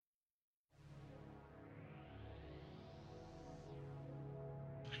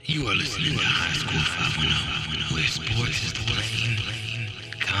You are listening to High School 510, where sports is the plane,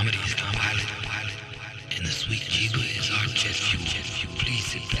 comedy is the pilot, and the sweet Chiba is our jet fuel. Please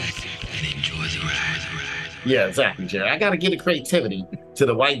sit back and enjoy the ride. Yeah, exactly, Jerry. I got to give the creativity to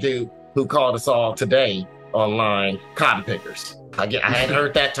the white dude who called us all today online cotton pickers. I hadn't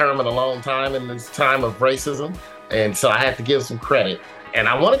heard that term in a long time in this time of racism, and so I had to give some credit. And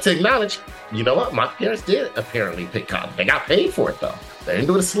I wanted to acknowledge, you know what? My parents did apparently pick cotton. They got paid for it, though. They didn't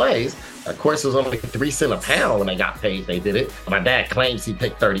do it as slaves. Of course, it was only 3 cents a pound when they got paid. They did it. My dad claims he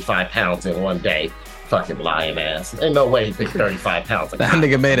picked 35 pounds in one day. Fucking lying ass. Ain't no way he picked 35 pounds. That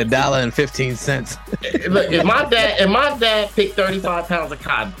nigga made $1.15. Look, if my dad picked 35 pounds of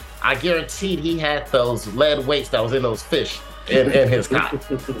cotton, I guaranteed he had those lead weights that was in those fish in his cotton.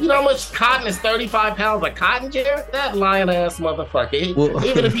 You know how much cotton is 35 pounds of cotton, Jared? That lying ass motherfucker.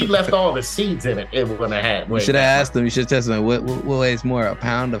 Even if he left all the seeds in it, it wouldn't have had weight. You should have asked him. You should test him. What weighs more, a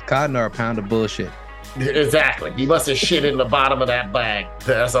pound of cotton or a pound of bullshit? Exactly. He must have shit in the bottom of that bag.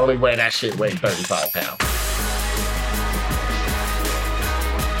 That's the only way that shit weighed 35 pounds.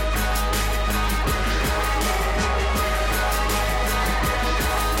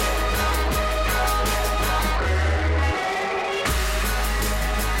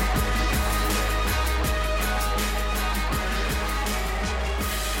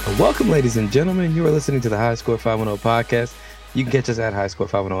 Welcome, ladies and gentlemen. You are listening to the High Score 510 podcast. You can catch us at High Score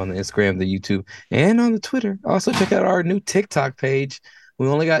 510 on the Instagram, the YouTube, and on the Twitter. Also, check out our new TikTok page. We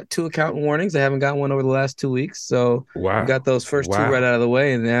only got 2 account warnings. I haven't got one over the last 2 weeks. So we got those first 2 right out of the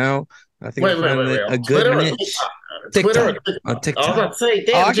way. And now I think a good niche. TikTok. On TikTok. I was about to say,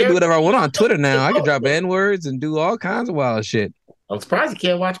 damn, I can do whatever I want on Twitter now. I can drop N-words and do all kinds of wild shit. I'm surprised you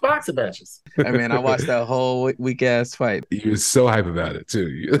can't watch boxing matches. Hey, man, I watched that whole weak-ass fight. You were so hype about it,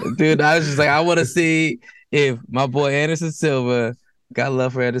 too. Dude, I was just like, I want to see if my boy Anderson Silva, got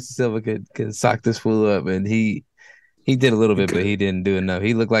love for Anderson Silva, could sock this fool up. And he did a little bit, but he didn't do enough.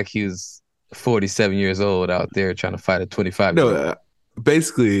 He looked like he was 47 years old out there trying to fight a 25-year-old. No,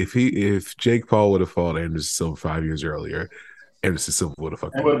 basically, if Jake Paul would have fought Anderson Silva 5 years earlier, Anderson Silva would have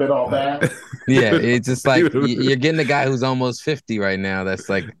fucked it. Would have been all bad. Yeah, it's just like you're getting a guy who's almost 50 right now. That's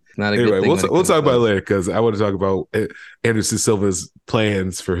like not a good thing. We'll talk about it later because I want to talk about Anderson Silva's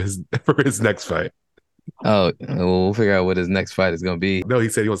plans for his next fight. Oh, we'll figure out what his next fight is going to be. No, he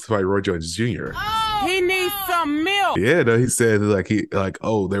said he wants to fight Roy Jones Jr. Oh, he needs some milk. Yeah, no, he said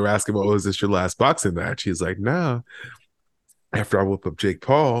they were asking him, is this your last boxing match? He's like, nah. After I whoop up Jake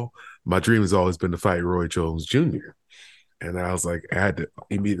Paul, my dream has always been to fight Roy Jones Jr. And I was like, I had to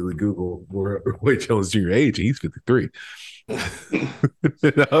immediately Google Roy Jones Jr. age. He's 53.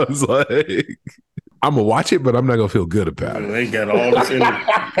 And I was like, I'm gonna watch it, but I'm not gonna feel good about it. They got all this He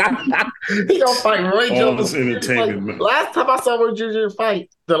gonna fight Roy Jones. This entertainment. Like, last time I saw Roy Jr.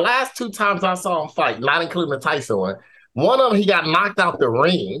 fight, the last 2 times I saw him fight, not including the Tyson one of them he got knocked out the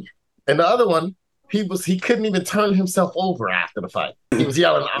ring, and the other one he couldn't even turn himself over after the fight. He was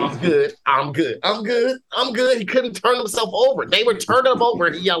yelling, "I'm good, I'm good, I'm good, I'm good." He couldn't turn himself over. They were turning him over.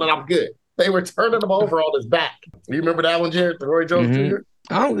 He yelling, "I'm good." They were turning him over on his back. You remember that one, Jared? The Roy Jones Jr.?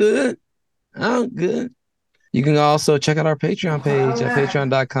 I'm good. I'm good. You can also check out our Patreon page at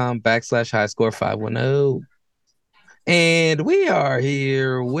patreon.com/highscore510. And we are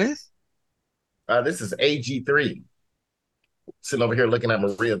here with... this is AG3. Sitting over here looking at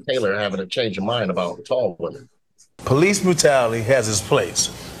Maria Taylor having a change of mind about tall women. Police brutality has its place.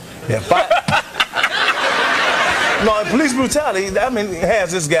 Police brutality,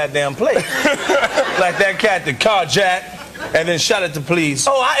 has its goddamn place. Like that cat that carjacked and then shot at the police.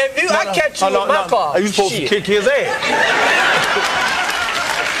 Oh, I catch you in my car. You supposed to kick his ass.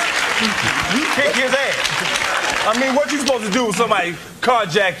 You kick his ass. I mean, what you supposed to do with somebody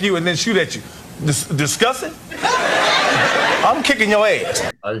carjack you and then shoot at you? Disgusting? I'm kicking your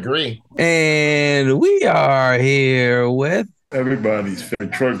ass. I agree. And we are here with everybody's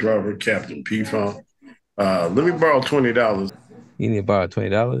favorite truck driver, Captain P-Funk. Let me borrow $20. You need to borrow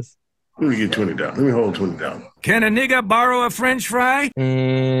 $20? Let me get $20. Let me hold $20. Can a nigga borrow a French fry?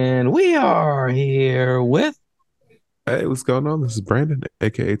 And we are here with... Hey, what's going on? This is Brandon,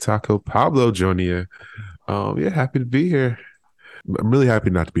 a.k.a. Taco Pablo Jr. Happy to be here. I'm really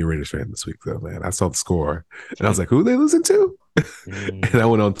happy not to be a Raiders fan this week, though, man. I saw the score, and I was like, who are they losing to? And I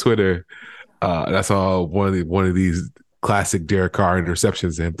went on Twitter, and I saw one of these classic Derek Carr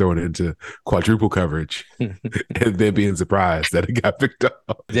interceptions and him throwing it into quadruple coverage and then being surprised that it got picked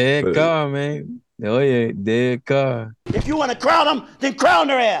up. Derek Carr, man. Oh, yeah, Derek Carr. If you want to crown them, then crown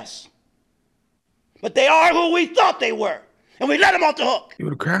their ass. But they are who we thought they were, and we let them off the hook. You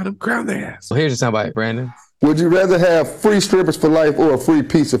want to crown them? Crown their ass. Well, here's the soundbite, Brandon. Would you rather have free strippers for life or a free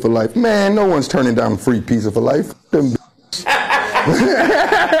pizza for life? Man, no one's turning down free pizza for life. We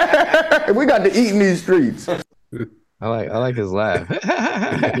got to eat in these streets. I like his laugh.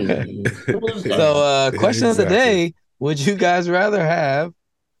 So, question of the day: would you guys rather have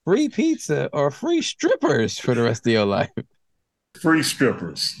free pizza or free strippers for the rest of your life? Free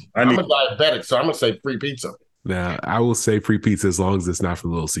strippers. I'm a diabetic, so I'm gonna say free pizza. Now, I will say free pizza as long as it's not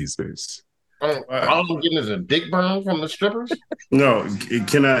from Little Caesars. All I'm getting is a dick burn from the strippers. No,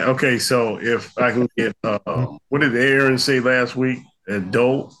 can I? Okay, so if I can get, what did Aaron say last week?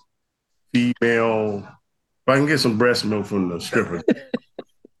 Adult, female. If I can get some breast milk from the strippers.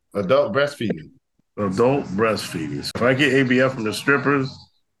 Adult breastfeeding. Adult breastfeeding. So if I get ABF from the strippers,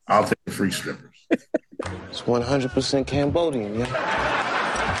 I'll take the free strippers. It's 100% Cambodian,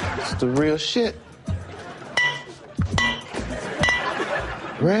 yeah. It's the real shit.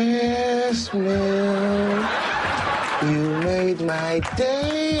 Breast milk, you made my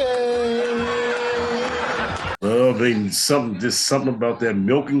day. Well, just something about that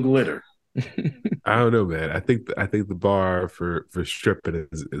milk and glitter. I don't know, man. I think the bar for stripping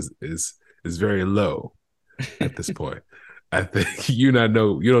is very low at this point. I think you don't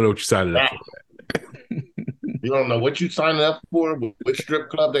know what you're signing up for. You don't know what you're signing up for, which strip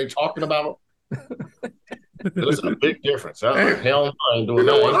club they're talking about. There's a big difference. Hell no, I ain't doing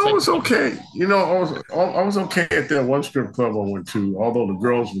that. I was okay. I was okay at that one strip club I went to, although the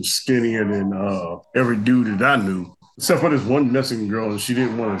girls were skinnier than every dude that I knew. Except for this one Mexican girl, and she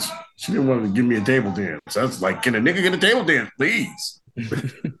didn't want to give me a table dance. I was like, can a nigga get a table dance, please?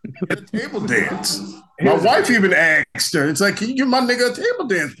 Get a table dance. My wife even asked her, it's like, can you give my nigga a table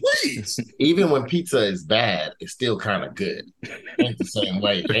dance, please? Even when pizza is bad, it's still kind of good. Ain't the same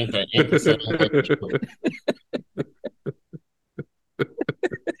way. Ain't the same way.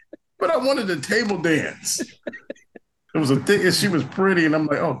 But I wanted a table dance. It was a thing, and she was pretty, and I'm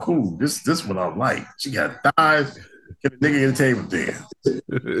like, oh, cool. This what I like. She got thighs. Get a nigga in a table dance.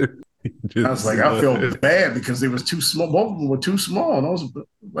 I was like, I felt bad because they was too small. Both of them were too small. And I was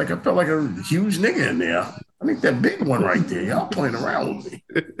like, I felt like a huge nigga in there. I think that big one right there. Y'all playing around with me.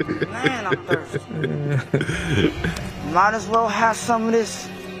 Man, I'm thirsty. Might as well have some of this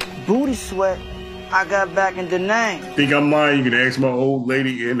booty sweat I got back in Da Nang. Think I'm lying? You can ask my old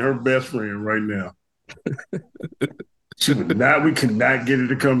lady and her best friend right now. We could not get her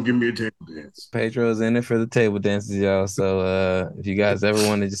to come give me a table dance. Pedro's in it for the table dances, y'all. So if you guys ever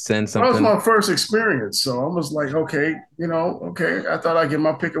want to just send something. That was my first experience. So I was like, okay. I thought I'd get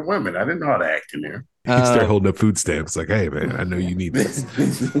my pick of women. I didn't know how to act in there. You start holding up food stamps like, hey, man, I know you need this.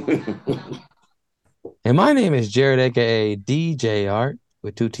 And my name is Jared, a.k.a. DJ Art,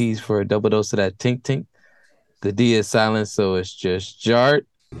 with 2 T's for a double dose of that tink tink. The D is silent, so it's just Jart.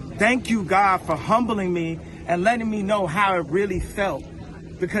 Thank you, God, for humbling me and letting me know how it really felt.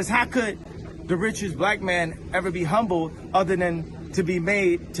 Because how could the richest black man ever be humbled other than to be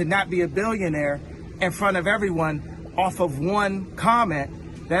made to not be a billionaire in front of everyone off of one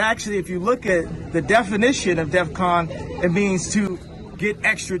comment that actually, if you look at the definition of DEFCON, it means to get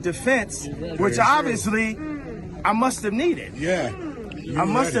extra defense, which obviously I must have needed. Yeah. I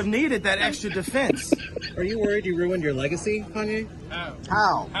must have needed that extra defense. Are you worried you ruined your legacy, Kanye?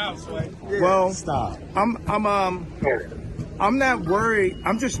 How? How, Sway? Well, stop. I'm not worried.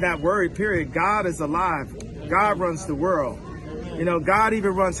 I'm just not worried, period. God is alive. God runs the world. God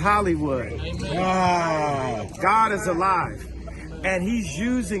even runs Hollywood. God is alive. And he's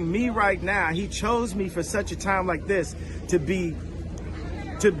using me right now. He chose me for such a time like this to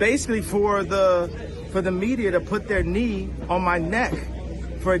basically for the media to put their knee on my neck,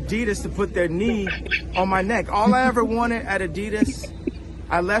 for Adidas to put their knee on my neck. All I ever wanted at Adidas,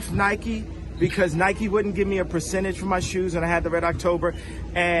 I left Nike because Nike wouldn't give me a percentage for my shoes when I had the Red October.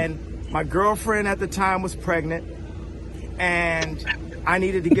 And my girlfriend at the time was pregnant and I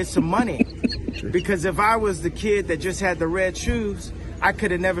needed to get some money because if I was the kid that just had the red shoes, I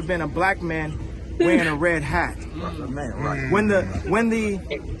could have never been a black man wearing a red hat.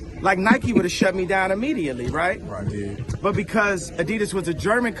 Like Nike would have shut me down immediately, right? But because Adidas was a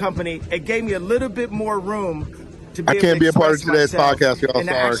German company, it gave me a little bit more room to be able to a part of express today's podcast, y'all. and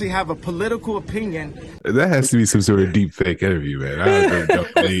to actually have a political opinion. That has to be some sort of deep fake interview, man. I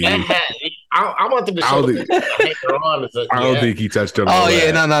want them to show I don't think he touched on Oh, all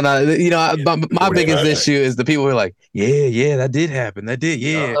yeah, that. no. My biggest issue is the people who are like, yeah, that did happen. That did,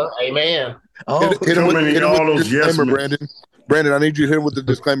 yeah. Amen. Oh, hit him with the disclaimer, Brandon. Brandon, I need you to hit him with the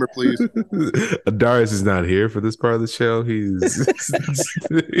disclaimer, please. Darius is not here for this part of the show. Darius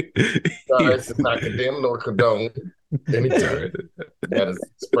is not condemned nor condoned anytime that is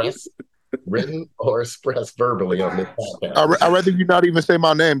expressed written or expressed verbally on this podcast. I'd rather you not even say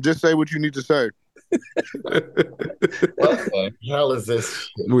my name. Just say what you need to say. What the hell is this?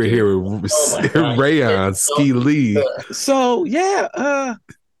 We're here with Rayon Ski Lee. So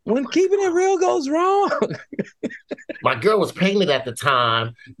when keeping it real goes wrong. My girl was pregnant at the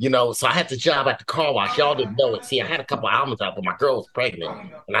time, so I had the job at the car wash. Y'all didn't know it. See, I had a couple albums out, but my girl was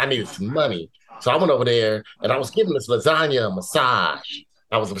pregnant and I needed some money. So I went over there and I was giving this lasagna a massage.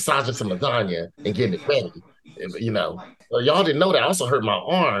 I was massaging some lasagna and getting it ready. Well, y'all didn't know that. I also hurt my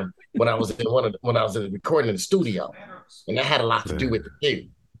arm when I was recording in the studio. And that had a lot to do with the shoe.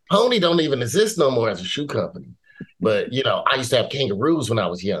 Pony don't even exist no more as a shoe company. But, I used to have kangaroos when I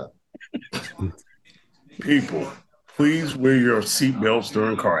was young. People, please wear your seatbelts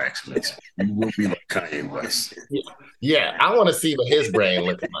during car accidents. You will be like Kanye West. Yeah, I want to see what his brain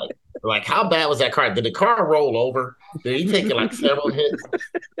looking like. Like, how bad was that car? Did the car roll over? Did he take like several hits?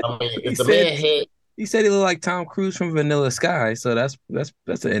 I mean, if the man hit. He said he looked like Tom Cruise from Vanilla Sky, so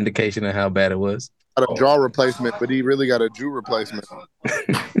that's an indication of how bad it was. Got a jaw replacement, but he really got a Jew replacement.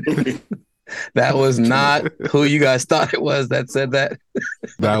 That was not who you guys thought it was that said that.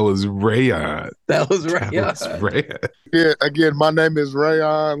 That was Rayon. That was Rayon. Yeah, again, my name is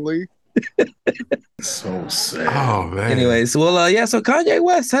Rayon Lee. So sad. Oh, man. Anyways, so Kanye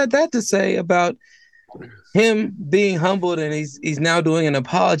West had that to say about him being humbled, and he's now doing an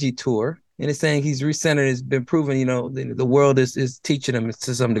apology tour. And it's saying he's recentered. It's been proven, the world is teaching him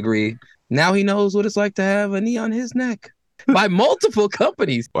to some degree. Now he knows what it's like to have a knee on his neck by multiple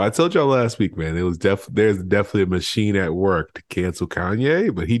companies. Well, I told y'all last week, man, it was there's definitely a machine at work to cancel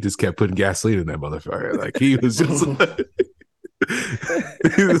Kanye, but he just kept putting gasoline in that motherfucker. Like he was just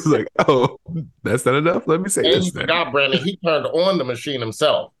he was like, oh, that's not enough. Let me say and this. You forgot, Brandon, he turned on the machine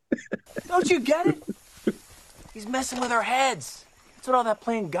himself. Don't you get it? He's messing with our heads. That's what all that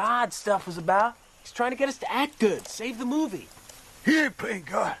playing God stuff was about. He's trying to get us to act good, save the movie. He ain't playing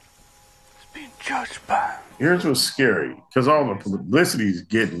God. He's being judged by him. Here's what's scary, because all the publicity he's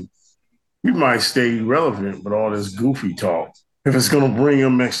getting, we might stay relevant, but all this goofy talk. If it's going to bring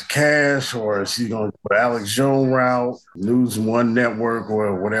him extra cash, or is he going to go Alex Jones route, News One Network,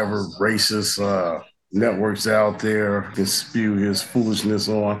 or whatever racist networks out there can spew his foolishness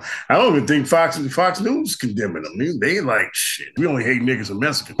on. I don't even think Fox News condemning him. They like, shit, we only hate niggas and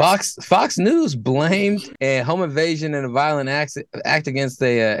Mexicans. Fox News blamed a home invasion and a violent act against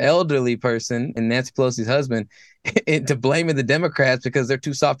a elderly person and Nancy Pelosi's husband to blaming the Democrats because they're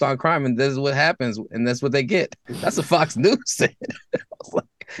too soft on crime, and this is what happens, and that's what they get. That's what Fox News said. I was like,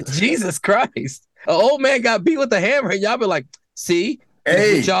 Jesus Christ. An old man got beat with a hammer, and y'all be like, see? This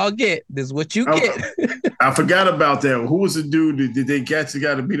is what y'all get. This is what you get. I forgot about that. Who was the dude? Did they catch the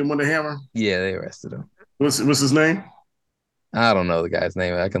guy to beat him with a hammer? Yeah, they arrested him. What's his name? I don't know the guy's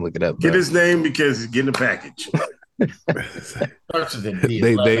name. I can look it up. Get his name because he's getting a package.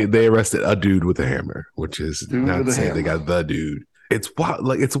 they arrested a dude with a hammer, which is not saying they got the dude. It's wild.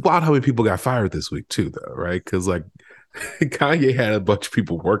 Like it's wild how many people got fired this week too, though, right? Because like Kanye had a bunch of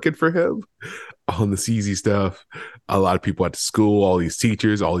people working for him on the CZ stuff. A lot of people at the school, all these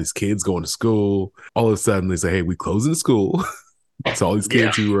teachers, all these kids going to school. All of a sudden, they say, "Hey, we closing the school." So all these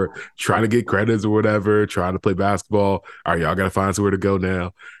kids who were trying to get credits or whatever, trying to play basketball, all right, y'all got to find somewhere to go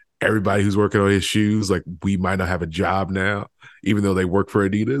now. Everybody who's working on his shoes, like we might not have a job now, even though they work for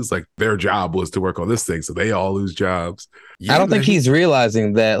Adidas. Like their job was to work on this thing, so they all lose jobs. I don't think he's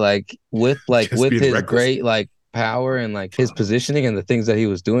realizing that, like with his reckless. Great like power and like his positioning and the things that he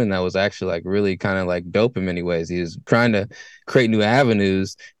was doing, that was actually like really kind of like dope in many ways. He was trying to create new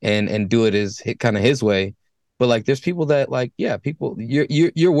avenues and do it his way. But like, there's people that like, people,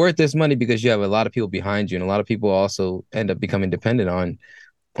 you're worth this money because you have a lot of people behind you, and a lot of people also end up becoming dependent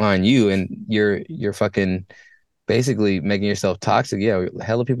on you, and you're fucking basically making yourself toxic. Yeah,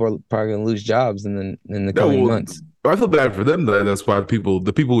 hella people are probably gonna lose jobs in the coming months. I feel bad for them though. That's why the people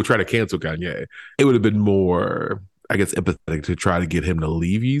who try to cancel Kanye, it would have been more, I guess, empathetic to try to get him to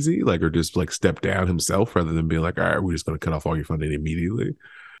leave Yeezy, like, or just like step down himself rather than being like, all right, we're just gonna cut off all your funding immediately.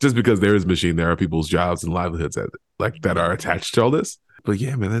 Just because there is a machine, there are people's jobs and livelihoods that are attached to all this. But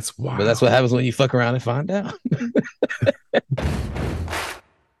yeah, man, that's wild. But that's what happens when you fuck around and find out.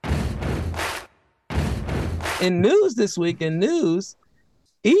 In news this week, Elon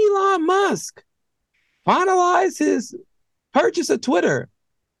Musk finalized his purchase of Twitter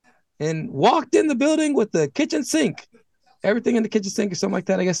and walked in the building with the kitchen sink. Everything in the kitchen sink or something like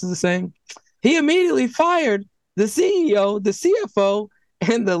that, I guess is the same. He immediately fired the CEO, the CFO,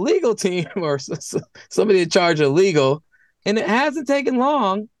 and the legal team, or somebody in charge of legal. And it hasn't taken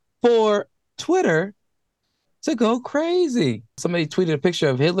long for Twitter to go crazy. Somebody tweeted a picture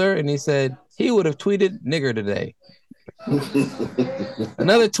of Hitler and he said he would have tweeted nigger today.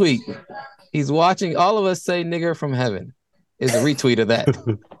 Another tweet. He's watching all of us say nigger from heaven. Is a retweet of that.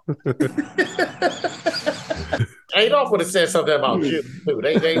 Adolf would have said something about Jews too.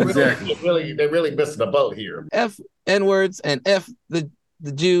 They really missing the boat here. F N-words and F the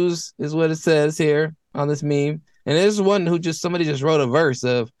Jews is what it says here on this meme. And there's one who somebody just wrote a verse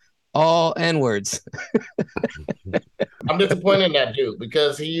of all N-words. I'm disappointed in that dude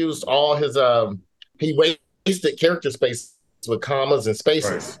because he used all his he wasted character space with commas and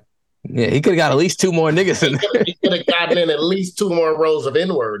spaces. Right. Yeah, he could have got at least 2 more niggas in there. He could have gotten in at least 2 more rows of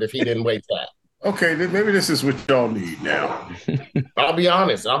N-word if he didn't waste that. Okay, then maybe this is what y'all need now. I'll be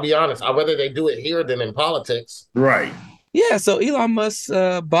honest. I'd rather they do it here than in politics. Right. Yeah, so Elon Musk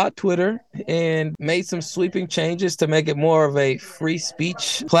bought Twitter and made some sweeping changes to make it more of a free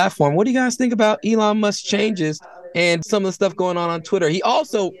speech platform. What do you guys think about Elon Musk's changes and some of the stuff going on Twitter? He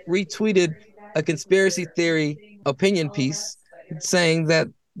also retweeted a conspiracy theory opinion piece saying that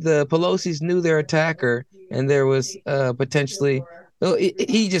the Pelosi's knew their attacker and there was potentially...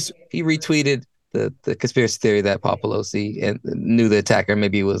 He retweeted the conspiracy theory that Paul Pelosi knew the attacker.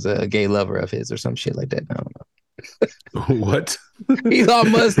 Maybe he was a gay lover of his or some shit like that. I don't know. What?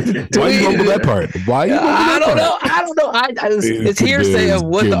 Elon Musk tweeted. Why you mumble that part? Why you I don't know. It's hearsay of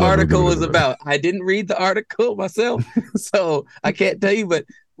what the article was about. I didn't read the article myself, so I can't tell you. But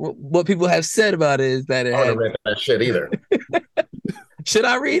what people have said about it is that it I haven't read that shit either. Should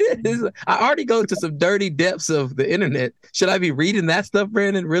I read it? I already go to some dirty depths of the internet. Should I be reading that stuff,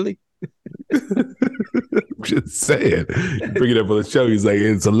 Brandon? Really? I'm just saying. Bring it up on the show. He's like,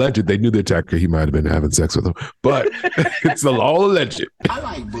 it's alleged they knew the attacker. He might have been having sex with him, but it's all alleged. I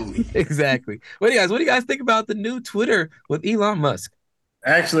like booty. Exactly. What do you guys think about the new Twitter with Elon Musk?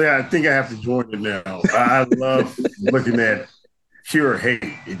 Actually, I think I have to join it now. I love looking at pure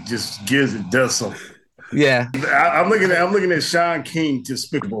hate. It just does something. Yeah, I'm looking at Sean King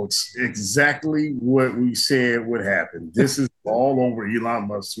Despicable. It's exactly what we said would happen. This is all over Elon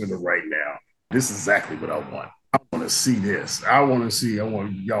Musk's Twitter right now. This is exactly what I want. I want to see this. I want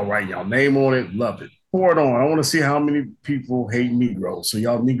y'all write y'all name on it. Love it. Pour it on. I want to see how many people hate Negroes. So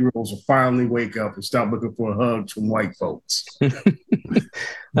y'all Negroes will finally wake up and stop looking for hugs from white folks.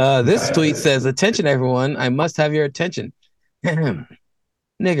 This tweet says, "Attention, everyone! I must have your attention.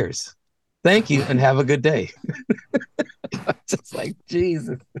 Niggers. Thank you and have a good day." Just like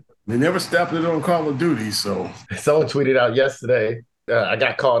Jesus. They never stopped it on Call of Duty, so. Someone tweeted out yesterday, I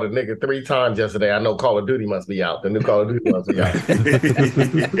got called a nigga 3 times yesterday. I know Call of Duty must be out. The new Call of Duty must be out.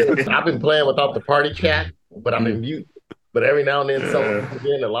 I've been playing without the party chat, but I'm in mute. But every now and then someone comes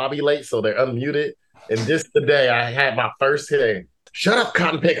in the lobby late, so they're unmuted. And just today, I had my first hit. Shut up,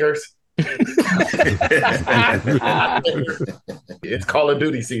 cotton pickers. It's Call of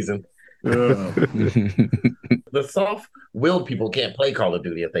Duty season. The soft-willed people can't play Call of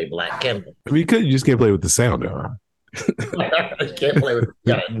Duty if they black, can they? I mean, you just can't play with the sound, though. You can't play with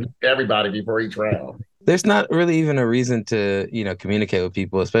everybody before each round. There's not really even a reason to, communicate with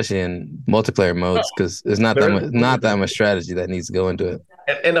people, especially in multiplayer modes, because there's not that much strategy that needs to go into it.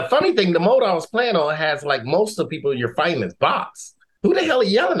 And the funny thing, the mode I was playing on has like most of the people you're fighting is bots. Who the hell are you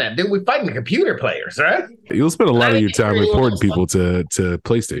yelling at? Dude, we're fighting the computer players, right? You'll spend a lot of your time reporting people to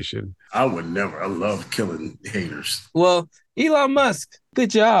PlayStation. I would never. I love killing haters. Well, Elon Musk, good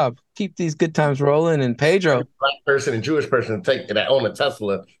job. Keep these good times rolling. And Pedro, black person and Jewish person that own a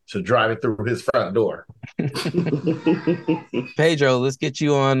Tesla to drive it through his front door. Pedro, let's get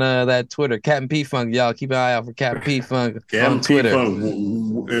you on that Twitter. Captain P Funk, y'all. Keep an eye out for Captain P Funk on Twitter.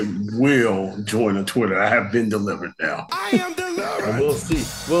 Captain P Funk will join a Twitter. I have been delivered now. I am delivered. And we'll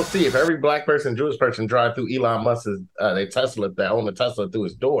see if every black person, Jewish person drive through Elon Musk's Tesla that own a Tesla through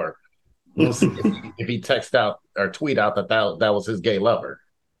his door. We'll see if he text out or tweet out that was his gay lover.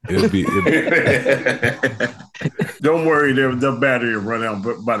 Don't worry, the battery will run out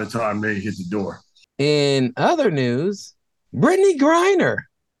by the time they hit the door. In other news, Brittany Griner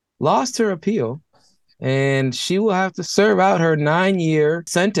lost her appeal, and she will have to serve out her 9-year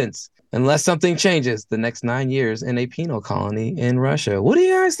sentence unless something changes the next 9 years in a penal colony in Russia. What do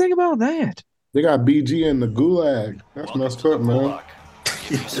you guys think about that? They got BG in the gulag. That's messed up, man.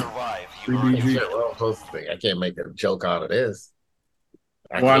 Free BG. I can't make a joke out of this.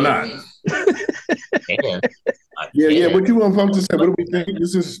 Why not? Yeah. What you want folks to say? What do we think?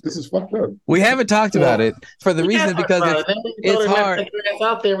 This is fucked up. We haven't talked about it for the reason because it's hard.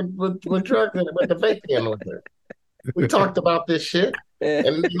 Out there with drugs and with the vape pen with her. We talked about this shit,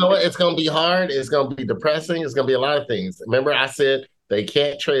 and you know what? It's gonna be hard. It's gonna be depressing. It's gonna be a lot of things. Remember, I said they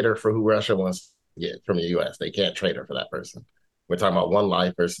can't trade her for who Russia wants to get from the U.S. They can't trade her for that person. We're talking about one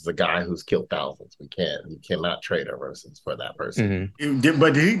life versus a guy who's killed thousands. You cannot trade her versus for that person.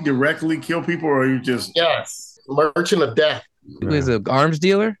 But did he directly kill people, or you just? Yes, merchant of death. He's an arms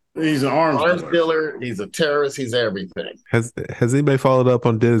dealer. He's an arms dealer. He's a terrorist. He's everything. Has anybody followed up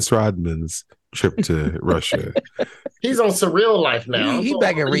on Dennis Rodman's trip to Russia? He's on surreal life now. He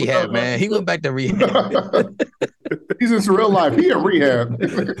back in rehab, man. He went back to rehab. He's in surreal life. He in rehab.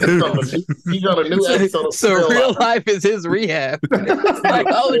 He's on a new episode of Surreal life is his rehab. Like,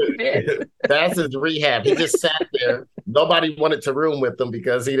 holy shit. That's his rehab. He just sat there. Nobody wanted to room with him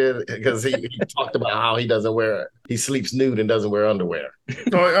because he talked about how he sleeps nude and doesn't wear underwear.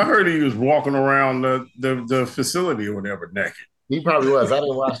 So I heard he was walking around the facility or whatever naked. He probably was. I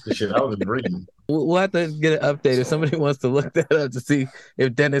didn't watch the shit. I was reading. We'll have to get an update if somebody wants to look that up to see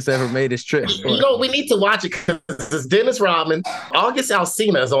if Dennis ever made his trip. We need to watch it because it's Dennis Rodman. August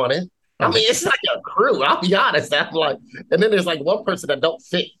Alsina's on it. I mean, it's like a crew. I'll be honest. I'm like, and then there's like one person that don't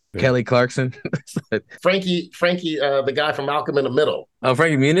fit. Kelly Clarkson. Frankie, the guy from Malcolm in the Middle. Oh,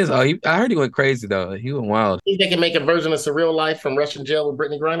 Frankie Muniz. Oh, I heard he went crazy though. He went wild. Think they can make a version of Surreal Life from Russian jail with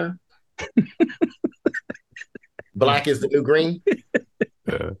Brittany Griner? Black is the new green.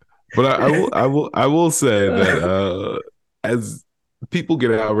 Yeah. But I will say that as people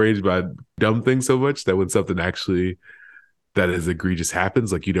get outraged by dumb things so much, that when something actually that is egregious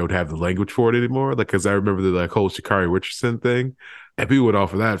happens, like you don't have the language for it anymore. Like, because I remember the whole Sha'Carri Richardson thing, and people went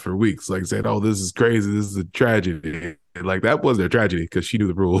off of that for weeks, like saying, "Oh, this is crazy. This is a tragedy." And like that wasn't a tragedy because she knew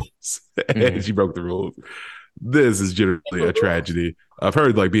the rules and she broke the rules. This is generally a tragedy. I've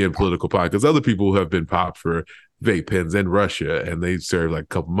heard like being political pop because other people have been popped for vape pens in Russia and they serve like a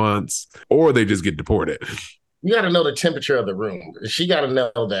couple months or they just get deported. You got to know the temperature of the room. She got to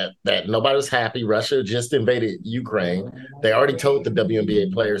know that nobody was happy. Russia just invaded Ukraine. They already told the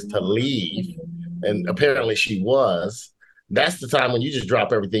WNBA players to leave, and apparently she was. That's the time when you just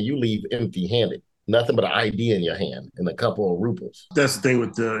drop everything. You leave empty-handed. Nothing but an ID in your hand and a couple of rubles. That's the thing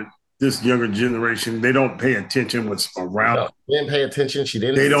with this younger generation. They don't pay attention what's around. No, they didn't pay attention. She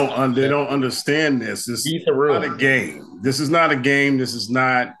didn't. They don't understand this. This is not a game. This is not a game. This is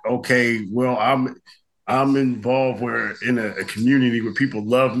not okay. Well, I'm involved in a community where people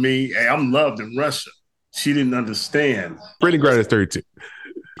love me. Hey, I'm loved in Russia. She didn't understand. Brittany Griner is 32.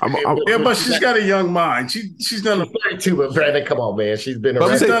 But she's got a young mind. She's done 32, but Brandon, come on, man. She's been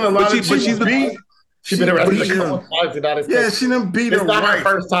around. She's done a lot of. She's been around a couple of times in United States. Yeah, she done beat her. It's not her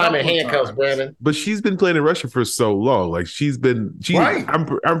first time in handcuffs, Brandon. But she's been playing in Russia for so long. Like right.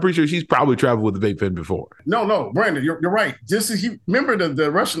 I'm pretty sure she's probably traveled with the vape pen before. No, Brandon, you're right. Remember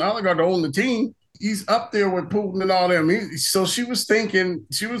the Russian oligarch that owned the team. He's up there with Putin and all them. So she was thinking,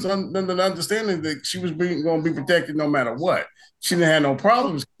 she was under the understanding that she was going to be protected no matter what. She didn't have no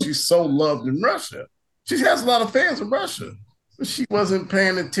problems. She's so loved in Russia. She has a lot of fans in Russia. But she wasn't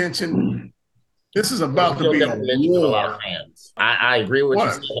paying attention. This is about to be a war. A lot of fans. I agree with what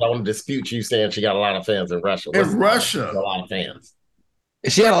you said, but I want to dispute you saying she got a lot of fans in Russia. In Russia. A lot of fans.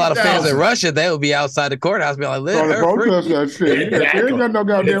 If she had a lot of fans in Russia, they would be outside the courthouse, be like, "Let her protest that shit." Exactly. They ain't got no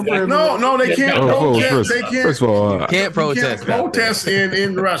goddamn friends. No, they can't protest. They can't. First of all, can't protest. Protest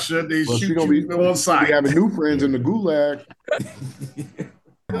in Russia. They shoot you on site. Having new friends in the gulag.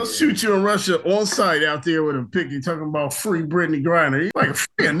 They'll shoot you in Russia on site out there with a picket talking about free Brittany Griner. You're like,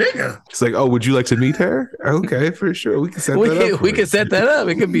 free a nigga. It's like, oh, would you like to meet her? Okay, for sure. We can set that up. We can set that up.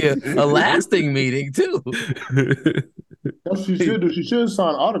 It could be a lasting meeting too. What she should do. She should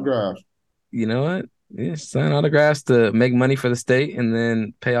sign autographs. You know what? Yeah, sign autographs to make money for the state and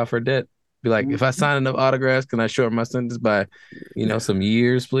then pay off her debt. Be like, if I sign enough autographs, can I shorten my sentence by, some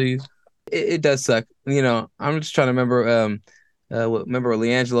years, please? It does suck. I'm just trying to remember. Remember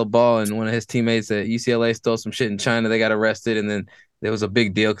LiAngelo Ball and one of his teammates at UCLA stole some shit in China. They got arrested, and then there was a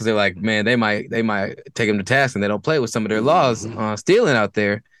big deal because they're like, man, they might take him to task, and they don't play with some of their laws on stealing out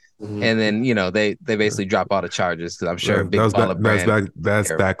there. Mm-hmm. And then they basically drop all the charges because I'm sure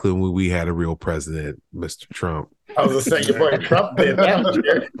that's back when we had a real president, Mr. Trump. I was gonna say your boy Trump did that.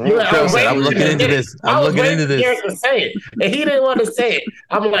 I'm looking into this. To say it, and he didn't want to say it.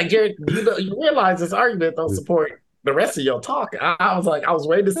 I'm like, Jared, you realize this argument don't support the rest of your talk. I was like, I was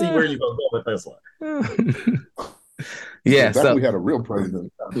waiting to see where you gonna go with this one. Yeah, so we had a real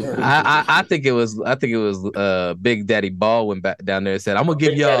president. I think it was Big Daddy Ball went back down there and said, I'm gonna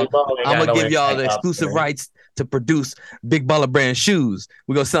give y'all the exclusive rights to produce Big Baller brand shoes.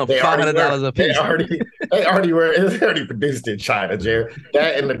 We're gonna sell them $500 a piece. They already produced in China, Jared.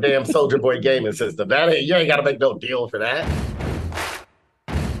 That and the damn Soldier Boy gaming system. You ain't gotta make no deal for that.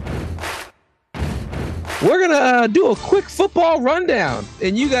 We're gonna do a quick football rundown,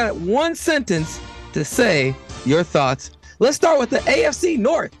 and you got one sentence to say your thoughts. Let's start with the AFC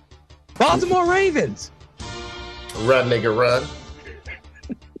North. Baltimore Ravens. Run, nigga, run.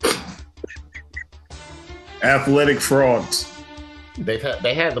 Athletic frauds. They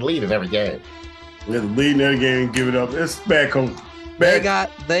had the lead in every game. They had the lead in every game, give it up. It's bad coach. They got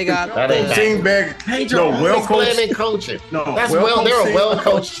that ain't team bad. well coached coaching. No, that's they're a well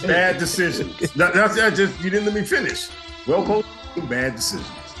coached. Bad decisions. That's just you didn't let me finish. Well coached, bad decisions.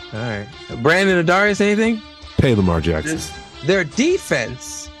 All right, Brandon or Darius, anything? Pay Lamar Jackson. Their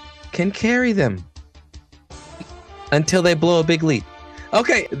defense can carry them until they blow a big lead.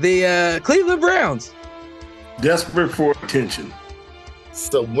 Okay, the Cleveland Browns. Desperate for attention.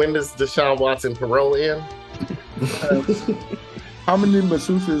 So when does Deshaun Watson parole end? How many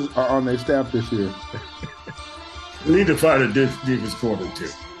masseuses are on their staff this year? We need to find a defense coordinator too.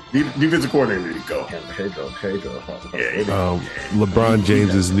 Defensive coordinator to go. Here you go. LeBron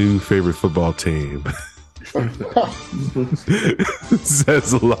James's new favorite football team.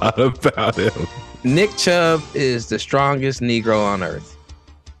 Says a lot about him. Nick Chubb is the strongest Negro on earth.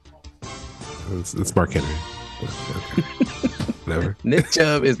 It's Mark Henry. Whatever. Nick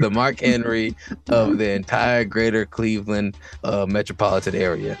Chubb is the Mark Henry of the entire greater Cleveland metropolitan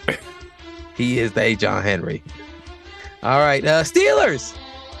area. He is the John Henry. All right, Steelers.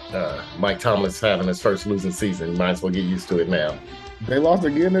 Mike Tomlin's having his first losing season. You might as well get used to it now. They lost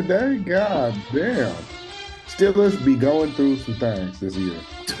again today? God damn. Steelers be going through some things this year.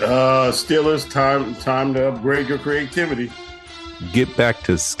 Steelers, time to upgrade your creativity. Get back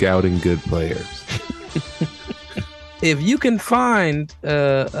to scouting good players. If you can find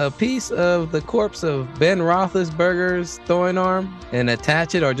a piece of the corpse of Ben Roethlisberger's throwing arm and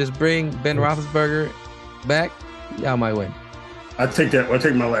attach it, or just bring Ben Roethlisberger back, y'all might win. I take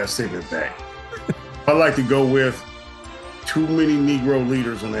my last statement back. I like to go with too many Negro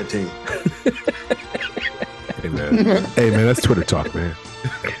leaders on that team. Hey man, that's Twitter talk, man.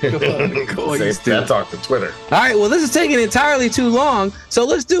 That talk to Twitter. All right, well, this is taking entirely too long, so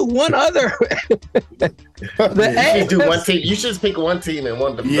let's do one other. You do one team. You should just pick one team and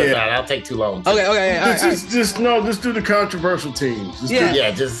one. Yeah, I'll take too long. Okay. Just do the controversial teams.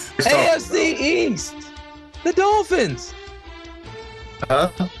 Just AFC East. The Dolphins. Huh?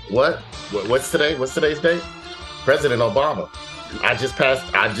 What? What's today? What's today's date? President Obama. I just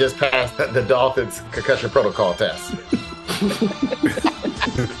passed the Dolphins concussion protocol test.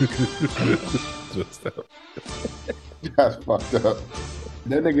 That's fucked up.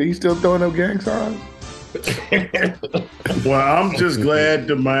 That nigga, he still throwing up gang signs? Well, I'm just glad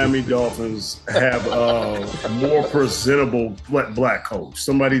the Miami Dolphins have a more presentable black coach,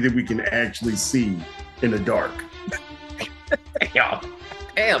 somebody that we can actually see in the dark.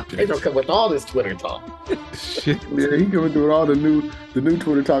 Damn, Pedro come with all this Twitter talk. Shit, yeah, he coming through all the new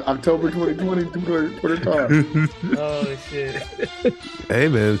Twitter talk. October 2020 Twitter talk. Oh shit. Hey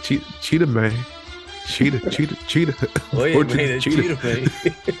man, cheetah man. Cheetah. Oh yeah, man, cheetah man.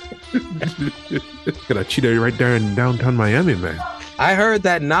 Got a cheetah right there in downtown Miami, man. I heard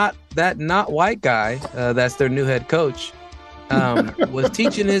that not white guy, that's their new head coach, was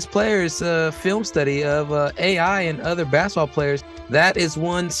teaching his players film study of AI and other basketball players. That is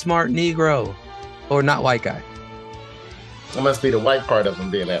one smart Negro, or not white guy. It must be the white part of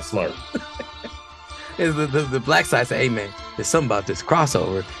him being that smart. Is the black side say, hey man, there's something about this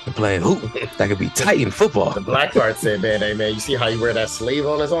crossover and playing hoop that could be tight in football. The black part said, man, hey man, you see how you wear that sleeve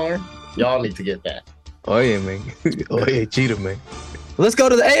on his arm? Y'all need to get that. Oh yeah, man. Oh yeah, cheetah man. Let's go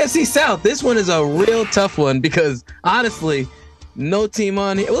to the AFC South. This one is a real tough one because honestly, no team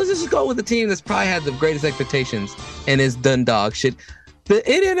on here. Well, let's just go with the team that's probably had the greatest expectations and is done dog shit. The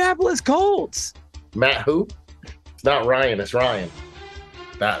Indianapolis Colts. Matt who? It's not Ryan, it's Ryan.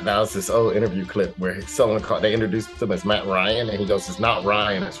 That was this old interview clip where they introduced him as Matt Ryan, and he goes, it's not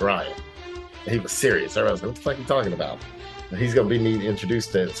Ryan, it's Ryan. And he was serious. Everybody was like, what the fuck are you talking about? And he's going to be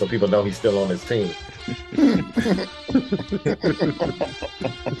introduced to it so people know he's still on his team.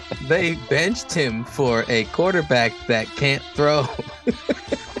 They benched him for a quarterback that can't throw.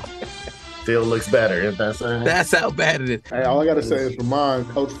 Still looks better, isn't that saying? That's how bad it is. Hey, all I got to say is for mine,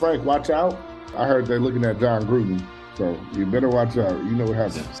 Coach Frank, watch out. I heard they're looking at John Gruden. So you better watch out. You know what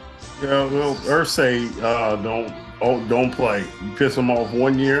happens. Yeah, well, Irsay, don't play. You piss him off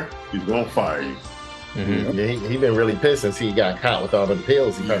 1 year, he's gonna fire you. Mm-hmm. Yeah, he been really pissed since he got caught with all the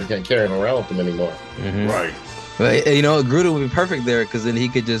pills. He probably can't carry them around with him anymore. Mm-hmm. Right. But, you know, Gruden would be perfect there because then he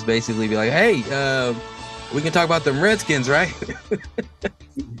could just basically be like, hey, we can talk about them Redskins, right?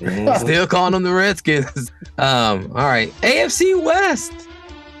 Still calling them the Redskins. All right. AFC West.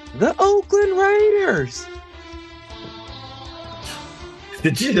 The Oakland Raiders.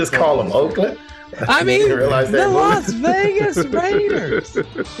 Did you just call them Oakland? I mean, didn't realize the that movie. Las Vegas Raiders.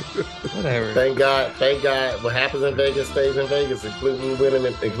 Whatever. Thank God. What happens in Vegas stays in Vegas, including winning,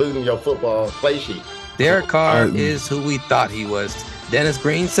 including your football play sheet. Derek Carr is who we thought he was. Dennis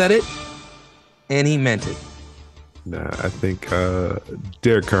Green said it, and he meant it. Nah, I think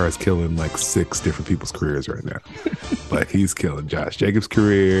Derek Carr is killing like 6 different people's careers right now. Like he's killing Josh Jacobs'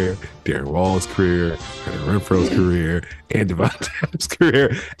 career, Darren Wallace's career, Hunter Renfro's career, and Devontae Adams'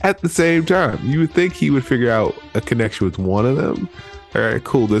 career at the same time. You would think he would figure out a connection with one of them. All right,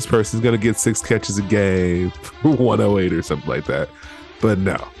 cool. This person's gonna get 6 catches a game, 108 or something like that. But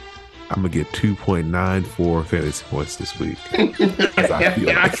no, I'm gonna get 2.94 fantasy points this week. I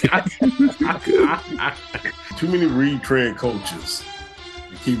feel like Too many retread coaches.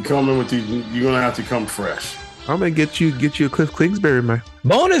 You keep coming with these. You're gonna have to come fresh. I'm gonna get you a Cliff Kingsbury, man.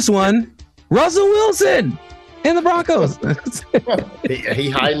 Bonus one, Russell Wilson and the Broncos. he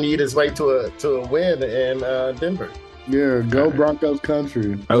high-kneed his way to a win in Denver. Yeah, go Broncos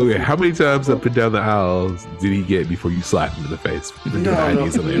country. Oh yeah, how many times up and down the aisles did he get before you slapped him in the face? No.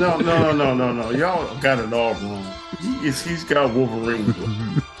 Y'all got it all wrong. He's got Wolverine.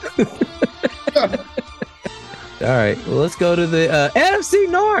 All right, well, let's go to the NFC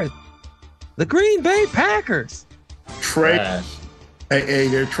North. The Green Bay Packers. Trash. Hey,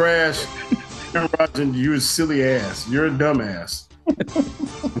 they're trash. Aaron Rodgers, you're a silly ass. You're a dumbass.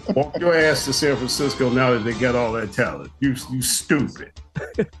 Walk your ass to San Francisco now that they got all that talent. You stupid.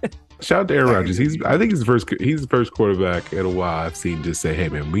 Shout out to Aaron Rodgers. I think he's the first quarterback in a while I've seen just say, "Hey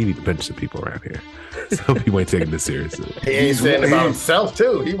man, we need to bench some people around here." So people ain't taking this seriously. He ain't saying about himself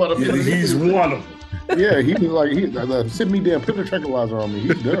too. He want to be. He's one of them. Yeah, he was like, send me down, put the tranquilizer on me.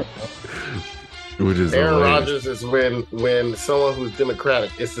 He's done. Which is Aaron Rodgers is when someone who's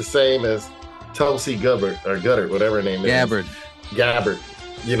Democratic, it's the same as Tulsi Gabbard, whatever her name is. Gabbard.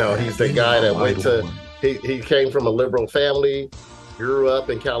 You know, he's the guy that went to, he came from a liberal family, grew up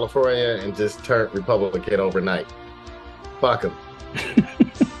in California, and just turned Republican overnight. Fuck him.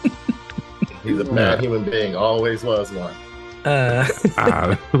 He's a bad human being, always was one.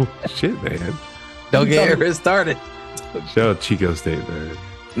 Shit, man. Don't get her started. Shout out Chico State, man.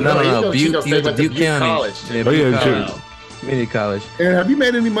 No, Butte County. College. Community college. And have you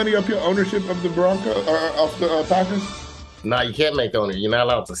made any money off your ownership of the Broncos, off the Packers? No, you can't make owner. You're not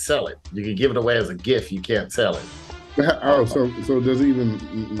allowed to sell it. You can give it away as a gift. You can't sell it. Oh, so does it even?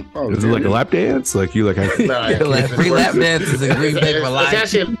 Is it like a lap dance? Like you like? Free lap dance is a Green Bay for life. It's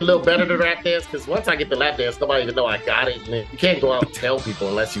actually a little better than lap dance because once I get the lap dance, nobody even know I got it. And you can't go out and tell people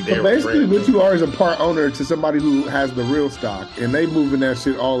unless you there. Basically, what you are is a part owner to somebody who has the real stock, and they moving that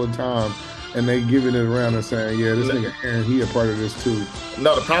shit all the time, and they giving it around and saying, "Yeah, this nigga Aaron, he a part of this too."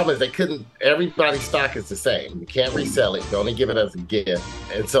 No, the problem is they couldn't. Everybody's stock is the same. You can't resell it. You only give it as a gift.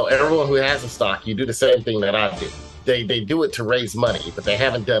 And so everyone who has a stock, you do the same thing that I did. They do it to raise money, but they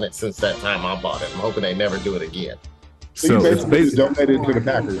haven't done it since that time I bought it. I'm hoping they never do it again. So you basically donate it to the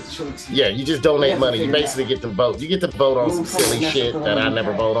Packers. Yeah, you just donate money. You basically get to vote. You get to vote on some silly shit that I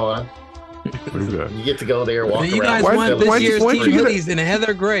never vote on. You get to go there, walk around. You guys won this year's team release in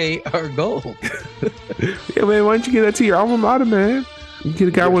heather gray or gold. Yeah, man, why don't you get that to your alma mater, man?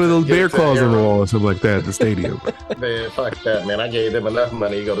 You got one of those bear claws on the wall or something like that at the stadium. Man, fuck that, man. I gave them enough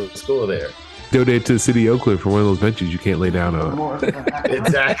money to go to school there. Donate to the city of Oakland for one of those benches you can't lay down on.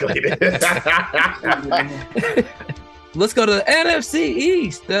 Exactly. Let's go to the NFC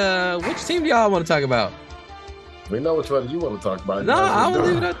East. Which team do y'all want to talk about? We know which one you want to talk about. No, I will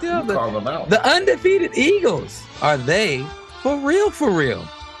leave it up to you. Call them out. The undefeated Eagles. Are they for real? For real?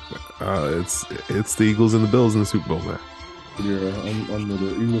 It's the Eagles and the Bills in the Super Bowl, man. Yeah, I'm the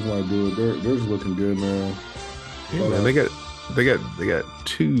Eagles might do it. They're just looking good, man. Yeah, man, they got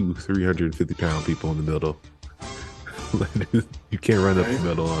 2 350-pound people in the middle. You can't run up the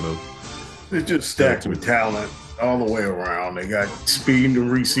middle on them. They're just stacked with talent all the way around. They got speed and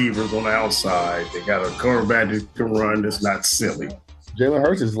receivers on the outside. They got a quarterback that can run that's not silly. Jalen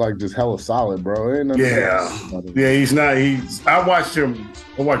Hurts is like just hella solid, bro. He's not. I watched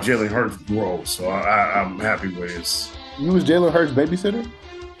Jalen Hurts grow, so I'm happy with his. You was Jalen Hurts' babysitter?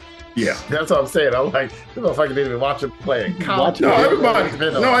 Yeah, that's what I'm saying. I'm like, this motherfucker didn't even watch him play in college. No, everybody.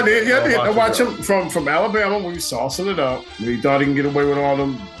 No, I did. Yeah, I did. I watched him from Alabama when he saucing it up. He thought he can get away with all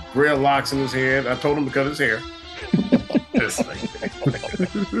them dreadlocks in his head. I told him to cut his hair.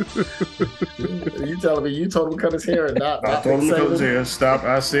 You telling me you told him to cut his hair and not? I told him to cut his hair. Stop.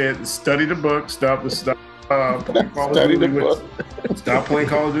 I said, study the book. Stop. Study the book. Stop playing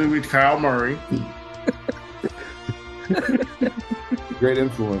Call of Duty with Kyle Murray. Great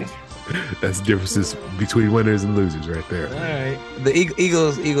influence. That's the differences between winners and losers right there. All right. The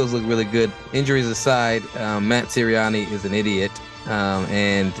Eagles look really good. Injuries aside, Matt Sirianni is an idiot,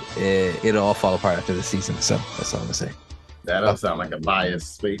 and it'll all fall apart after the season. So that's all I'm going to say. That don't sound like a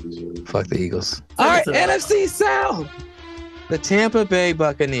biased speech. Fuck the Eagles. All right, NFC South. The Tampa Bay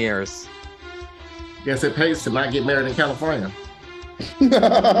Buccaneers. Guess it pays to not get married in California.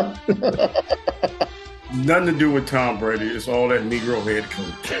 Nothing to do with Tom Brady. It's all that Negro head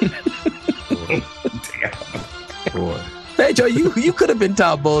coach. Damn. Boy. Pedro, you could have been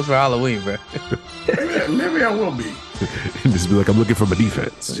Todd Bowles for Halloween, bro. Maybe I will be. Just be like, I'm looking for my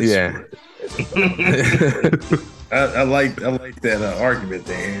defense. Yeah. I like that argument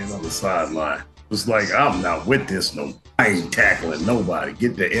they had on the sideline. It's like, I'm not with this. No, I ain't tackling nobody.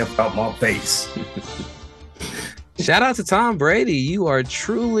 Get the F out my face. Shout out to Tom Brady. You are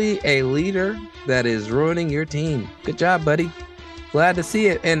truly a leader that is ruining your team. Good job, buddy. Glad to see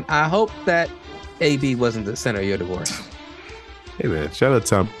it. And I hope that AB wasn't the center of your divorce. Hey, man. Shout out to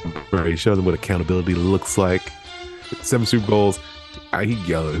Tom Brady. Show them what accountability looks like. 7 Super Bowls. He can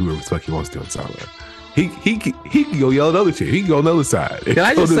yell at whoever the fuck he wants to on the sideline. He can go yell at other team. He can go on the other side. Can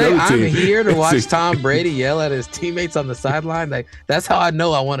I just say I'm here to watch Tom Brady yell at his teammates on the sideline? Like, that's how I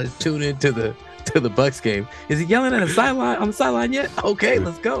know I want to tune into the Bucks game. Is he yelling at the sideline yet? Okay,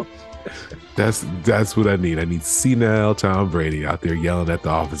 let's go. That's what I need. I need senile Tom Brady out there yelling at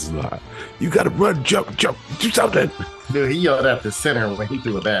the offensive line. You got to run, jump, do something. Dude, he yelled at the center when he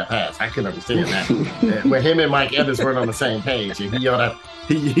threw a bad pass. I couldn't understand that. When him and Mike Evans weren't on the same page, and he yelled at.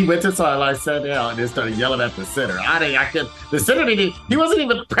 He went to the sideline, sat down, and then started yelling at the center. The center he wasn't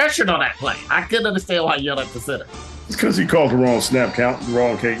even pressured on that play. I couldn't understand why he yelled at the center. It's because he called the wrong snap count, the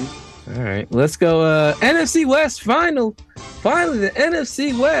wrong cadence. All right, let's go. NFC West final. Finally, the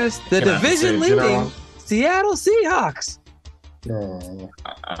NFC West, the division leading Seattle Seahawks. I'm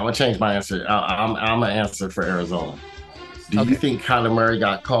gonna change my answer. I'm gonna answer for Arizona. Do you think Kyler Murray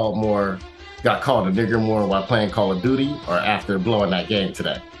got called a nigger more while playing Call of Duty or after blowing that game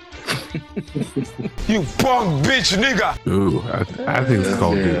today? You punk bitch nigga. Ooh, I think it's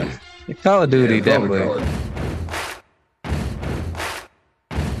Call of Duty. Call of Duty, definitely.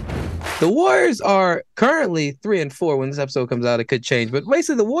 The Warriors are currently 3-4. When this episode comes out, it could change. But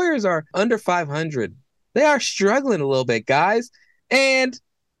basically, the Warriors are under 500. They are struggling a little bit, guys. And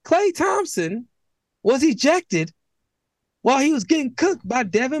Klay Thompson was ejected while he was getting cooked by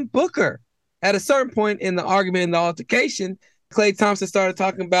Devin Booker. At a certain point in the argument, in the altercation, Klay Thompson started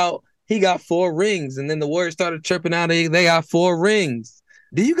talking about he got 4 rings. And then the Warriors started tripping out. They got 4 rings.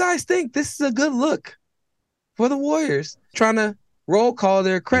 Do you guys think this is a good look for the Warriors trying to roll call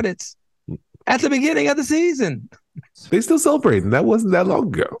their credits at the beginning of the season? They still celebrating. That wasn't that long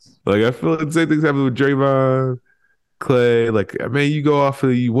ago. Like, I feel like the same things happened with Draymond, Klay. Like, I mean, you go off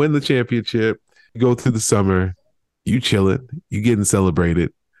of, you win the championship, you go through the summer, you chilling, you getting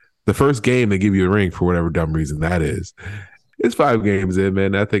celebrated. The first game, they give you a ring for whatever dumb reason that is. It's 5 games in,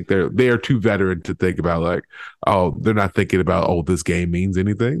 man. I think they are too veteran to think about, like, oh, they're not thinking about, oh, this game means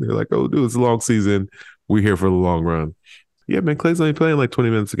anything. They're like, oh, dude, it's a long season. We're here for the long run. Yeah, man, Klay's only playing like 20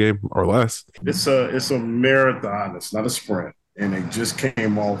 minutes a game or less. It's a marathon. It's not a sprint. And they just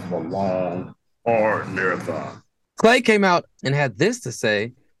came off a long, hard marathon. Klay came out and had this to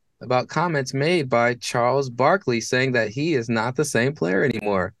say about comments made by Charles Barkley saying that he is not the same player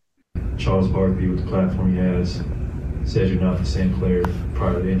anymore. Charles Barkley, with the platform he has, says you're not the same player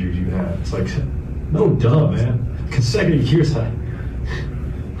prior to the injuries you had. It's like, no duh, man. Consecutive years, tore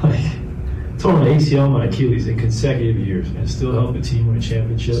my ACL and my Achilles in consecutive years and still helped the team win a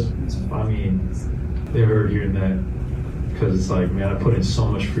championship. I mean, they hurt hearing that because it's like, man, I put in so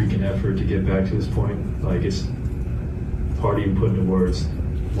much freaking effort to get back to this point. Like, it's hard to even put into words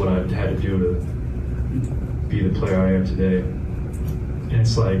what I had to do to be the player I am today. And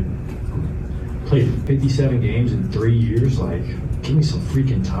it's like, played 57 games in 3 years. Like, give me some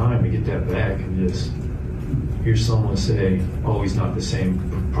freaking time to get that back and just hear someone say, oh, he's not the same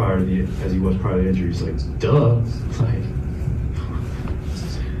as he was prior to the injuries. Like, duh. Like,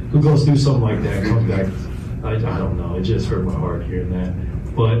 who goes through something like that and comes back? I don't know. It just hurt my heart hearing that.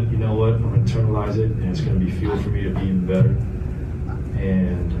 But you know what? I'm going to internalize it, and it's going to be fuel for me to be even better.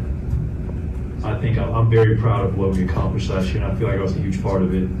 And I think I'm very proud of what we accomplished last year, and I feel like I was a huge part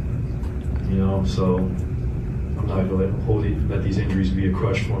of it. You know, so I'm not going to let these injuries be a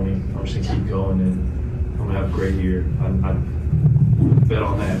crush for me. I'm just going to keep going, and I'm going to have a great year. I bet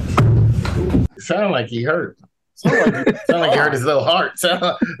on that. It sounded like he hurt. Sounded like he hurt his little heart.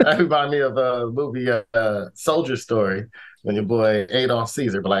 That reminded me of a movie, Soldier Story, when your boy Adolf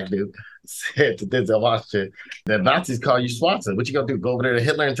Caesar, black dude, said to Denzel Washington, the Nazis call you Schwarzer. What you gonna do? Go over there to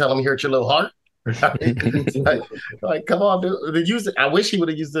Hitler and tell him he hurt your little heart? like, come on, dude. I wish he would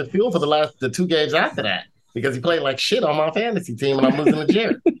have used the fuel for the 2 games after that, because he played like shit on my fantasy team and I'm losing the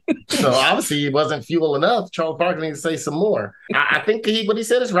Jared. So obviously he wasn't fuel enough. Charles Barkley needs to say some more. I think what he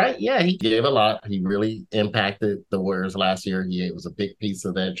said is right. Yeah, he gave a lot. He really impacted the Warriors last year. He was a big piece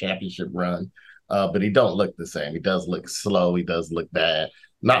of their championship run. But he don't look the same. He does look slow. He does look bad.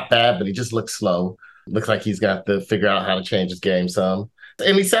 Not bad, but he just looks slow. Looks like he's got to figure out how to change his game some.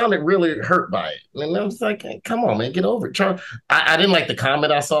 And he sounded really hurt by it. And I was like, hey, come on, man, get over it. Charles, I didn't like the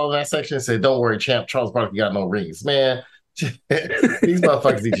comment I saw in that section. It said, don't worry, champ, Charles Barkley got no rings. Man, these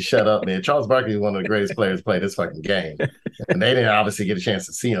motherfuckers need to shut up, man. Charles Barkley is one of the greatest players to play this fucking game. And they didn't obviously get a chance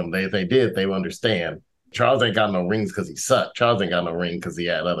to see him. If they did, they would understand. Charles ain't got no rings because he sucked. Charles ain't got no ring because he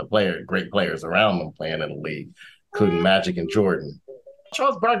had other great players around him playing in the league, including Magic and Jordan.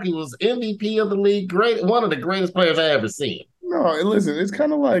 Charles Barkley was MVP of the league, one of the greatest players I ever seen. No, listen, it's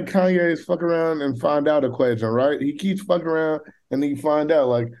kind of like Kanye's fuck around and find out equation, right? He keeps fucking around and then you find out,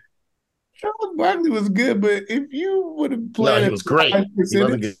 like, Charles Barkley was good, but if you would have played, he was great. He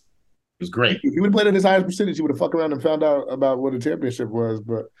wasn't good. He was great. If you would have played at his highest percentage, you would have fucked around and found out about what a championship was.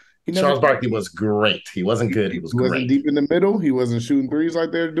 But Charles Barkley was great. He wasn't good. He was great. He wasn't deep in the middle. He wasn't shooting threes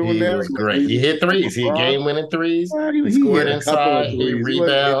like they're doing now. He was great. He hit threes. He had game-winning threes. He scored inside. He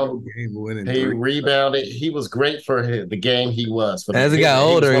rebounded. He rebounded. He was great for the game he was. As he got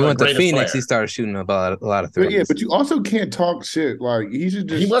older, he went to Phoenix. He started shooting a lot of threes. But yeah, but you also can't talk shit. Like he should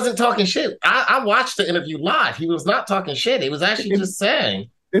just. He wasn't talking shit. I watched the interview live. He was not talking shit. He was actually just saying.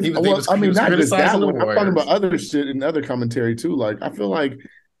 He was not just that one. I'm talking about other shit and other commentary too. Like I feel like.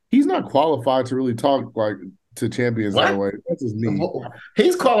 He's not qualified to really talk like to champions that way. That's his knee.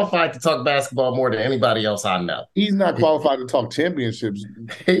 He's qualified to talk basketball more than anybody else I know. He's not qualified to talk championships.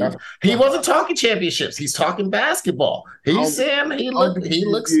 He wasn't talking championships. He's talking basketball. He's saying he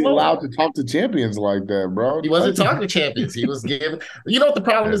looks slow. Allowed to talk to champions like that, bro. He wasn't talking to champions. He was giving. You know what the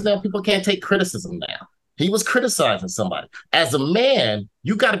problem is now? People can't take criticism now. He was criticizing somebody. As a man,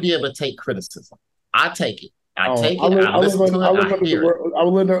 you got to be able to take criticism. I take it. I live under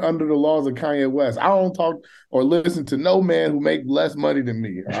the laws of Kanye West. I don't talk or listen to no man who make less money than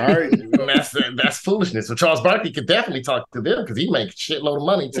me. All right, that's foolishness. So Charles Barkley could definitely talk to them because he makes a shitload of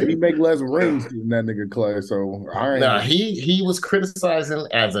money too. He make less rings than that nigga Clay. So he was criticizing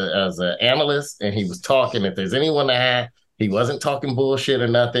as an analyst, and he was talking. If there's anyone he wasn't talking bullshit or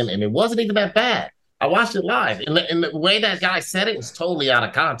nothing, and it wasn't even that bad. I watched it live, and the way that guy said it was totally out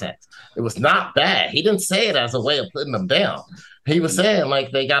of context. It was not bad. He didn't say it as a way of putting them down. He was saying, like,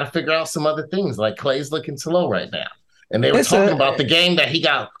 they got to figure out some other things, like Clay's looking slow right now. And they were talking about the game that he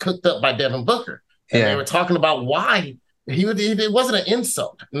got cooked up by Devin Booker. And they were talking about why it wasn't an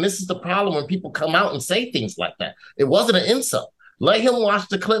insult. And this is the problem when people come out and say things like that. It wasn't an insult. Let him watch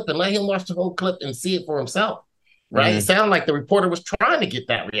the clip and let him watch the whole clip and see it for himself, right? Mm-hmm. It sounded like the reporter was trying to get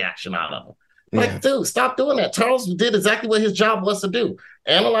that reaction out of him. Like, dude, stop doing that. Charles did exactly what his job was to do.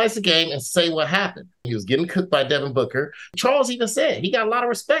 Analyze the game and say what happened. He was getting cooked by Devin Booker. Charles even said he got a lot of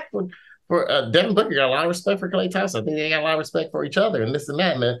respect for Devin Booker, got a lot of respect for Klay Thompson. I think they got a lot of respect for each other and this and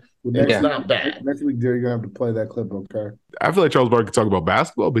that, man. It's not bad. Next week, Jerry, you're going to have to play that clip, okay? I feel like Charles Barkley can talk about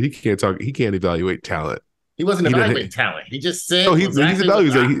basketball, but he can't evaluate talent. He wasn't evaluating talent. He just said he's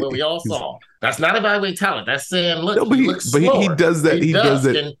evaluating what we all saw. That's not evaluating talent. That's saying, look, he looks slower. He does that. He does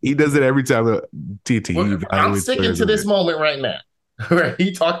it. He does it every time. I'm sticking to this moment right now where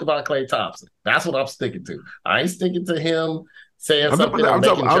he talked about Klay Thompson. That's what I'm sticking to. I ain't sticking to him saying something. I'm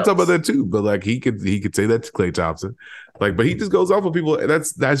talking about that too. But like he could say that to Klay Thompson. Like, but he just goes off on people.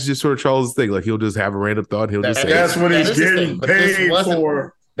 That's just sort of Charles' thing. Like he'll just have a random thought. He'll just say that's what he's getting paid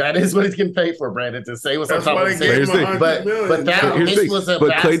for. That is what he's getting paid for, Brandon, to say what's on top of his head. But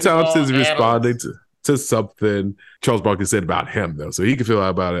Klay Thompson's responding to something Charles Barkley said about him, though, so he can feel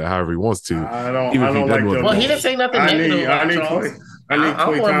about it however he wants to. I don't like that. Well, he didn't say nothing negative about Charles. I need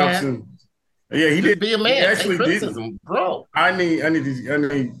Klay Thompson. Yeah, he did. Be a man. He actually did, bro. I need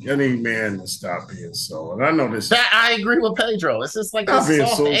man to stop being so. And I know this. That I agree with Pedro. It's just like the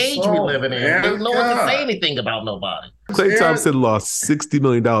soft age we living in. Man, no one can say anything about nobody. Klay Thompson lost $60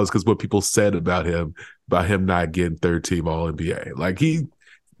 million because what people said about him not getting third team All NBA. Like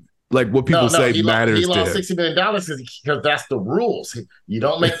like what people say he matters lost to him. $60 million because that's the rules. You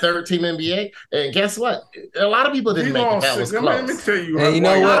don't make third team NBA. And guess what? A lot of people didn't make it. That was close. Let me tell you. And you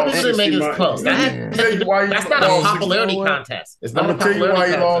know A lot what? of people didn't make it close. That's not a popularity contest. It's not I'm a gonna tell you popularity why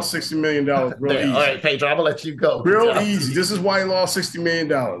he contest. lost $60 million. Real easy. All right, Pedro, I'm gonna let you go. Real easy. This is why he lost $60 million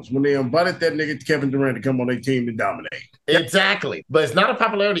when they invited that nigga Kevin Durant to come on their team to dominate. Exactly, but it's not a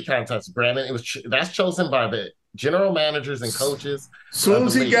popularity contest, Brandon. That's chosen by the general managers and coaches. Soon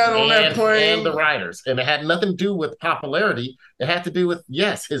as he got on that plane, and the writers, and it had nothing to do with popularity. It had to do with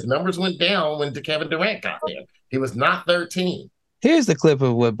his numbers went down when Kevin Durant got there. He was not 13. Here's the clip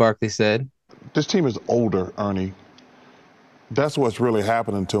of what Barkley said. This team is older, Ernie. That's what's really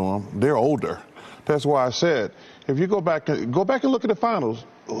happening to them. They're older. That's why I said, if you go back and look at the finals,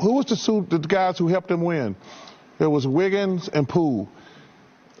 who was the guys who helped them win? It was Wiggins and Poole.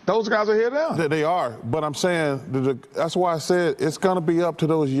 Those guys are here now. They are, but I'm saying that's why I said it's going to be up to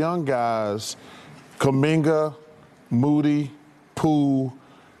those young guys, Kuminga, Moody, Poole,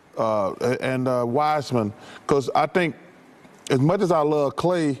 and Wiseman, because I think as much as I love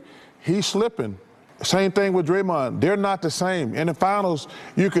Clay, he's slipping. Same thing with Draymond. They're not the same. In the finals,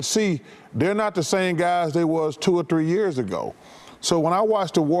 you could see they're not the same guys they was 2 or 3 years ago. So when I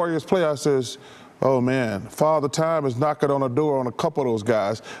watched the Warriors play, I says, oh, man, Father Time is knocking on the door on a couple of those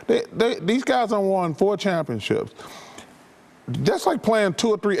guys. These guys have won 4 championships. That's like playing 2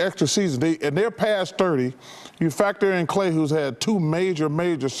 or 3 extra seasons. And they're past 30. You factor in Clay, who's had 2 major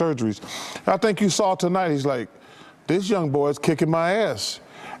surgeries. I think you saw tonight, he's like, this young boy's kicking my ass.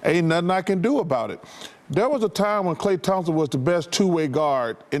 Ain't nothing I can do about it. There was a time when Klay Thompson was the best two-way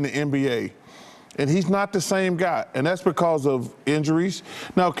guard in the NBA. And he's not the same guy, and that's because of injuries.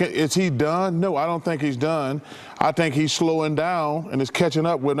 Now, is he done? No, I don't think he's done. I think he's slowing down and is catching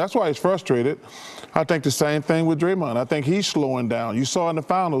up with. That's why he's frustrated. I think the same thing with Draymond. I think he's slowing down. You saw in the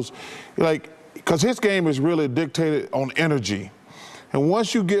finals, because his game is really dictated on energy. And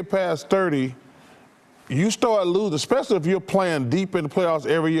once you get past 30, you start losing, especially if you're playing deep in the playoffs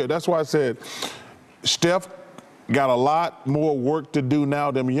every year. That's why I said Steph got a lot more work to do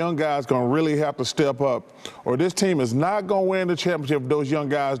now. Them young guys going to really have to step up, or this team is not going to win the championship if those young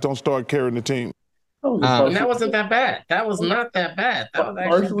guys don't start carrying the team. And that wasn't that bad. That was not that bad. That was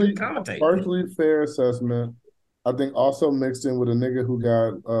actually good commentating. Partially fair assessment. I think also mixed in with a nigga who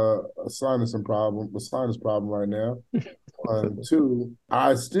got a sinus problem right now. 2,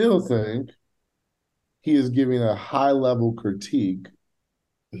 I still think he is giving a high-level critique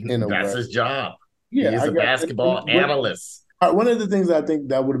in a way. That's his job. Yeah, he's a basketball analyst. One of the things I think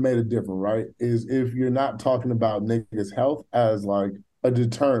that would have made it different, right, is if you're not talking about niggas' health as like a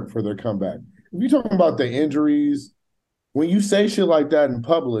deterrent for their comeback. If you're talking about the injuries, when you say shit like that in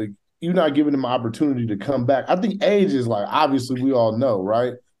public, you're not giving them an opportunity to come back. I think age is like, obviously we all know,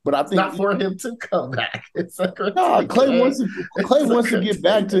 right? But I think not for him to come back. It's a Clay wants to get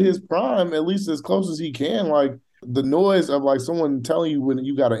back to his prime, at least as close as he can. Like the noise of like someone telling you when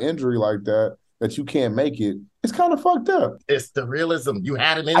you got an injury like that you can't make it, it's kind of fucked up. It's the realism. You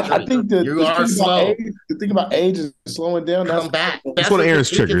had an injury. I think that you are slow. The thing about age is slowing down. Come back. That's one of Aaron's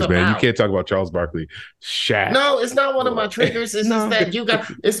triggers, man. You can't talk about Charles Barkley. Shaq. No, it's not one of my triggers. It's just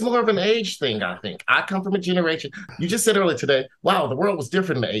that it's more of an age thing, I think. I come from a generation. You just said earlier today, wow, the world was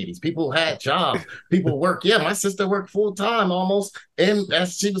different in the 80s. People had jobs. People worked. Yeah, my sister worked full time almost, and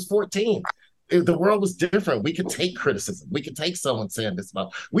as she was 14. The world was different. We could take criticism. We could take someone saying this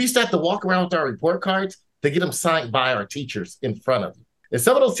about. We used to have to walk around with our report cards to get them signed by our teachers in front of you. And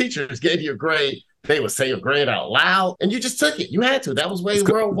some of those teachers gave you a grade. They would say your grade out loud, and you just took it. You had to. That was the way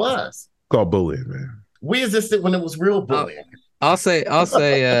the world was. Called bullying, man. We existed when it was real bullying. I'll say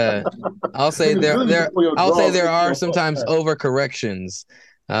there are sometimes overcorrections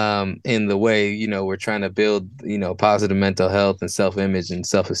in the way, we're trying to build, positive mental health and self-image and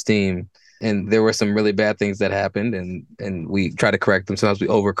self-esteem. And there were some really bad things that happened, and we try to correct them. Sometimes we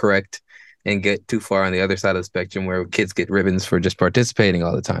overcorrect and get too far on the other side of the spectrum where kids get ribbons for just participating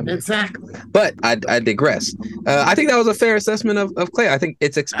all the time. Exactly. But I digress. I think that was a fair assessment of Clay. I think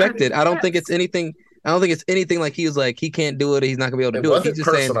it's expected. I don't think it's anything like he was like, he can't do it, he's not gonna be able to do it. He's just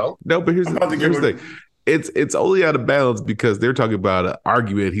personal. Saying no, but here's the thing. It's only out of balance because they're talking about an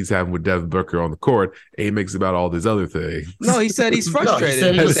argument he's having with Devin Booker on the court, and he makes about all these other things. No, he said he's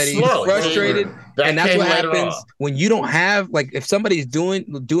frustrated. He said he's frustrated, and that's what happens when you don't have, like, if somebody's doing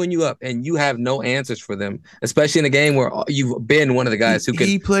you up and you have no answers for them, especially in a game where you've been one of the guys who can.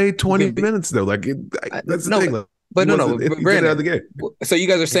 He played 20 minutes though. Like that's the thing. But no, Brandon. So you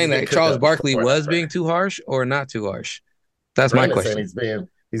guys are saying that Charles Barkley was being too harsh or not too harsh? That's my question. He's being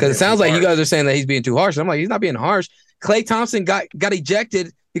Because it sounds like you guys are saying that he's being too harsh. I'm like, he's not being harsh. Klay Thompson got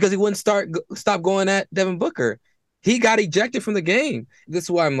ejected because he wouldn't stop going at Devin Booker. He got ejected from the game. This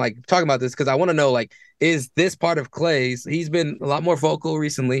is why I'm like talking about this, because I want to know, like, is this part of Klay's? He's been a lot more vocal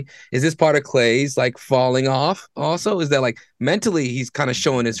recently. Is this part of Klay's like falling off? Also, is that like mentally he's kind of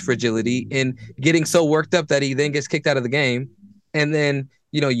showing his fragility and getting so worked up that he then gets kicked out of the game, and then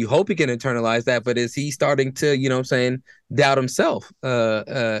you hope he can internalize that, but is he starting to doubt himself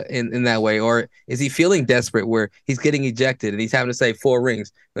in that way, or is he feeling desperate where he's getting ejected and he's having to say 4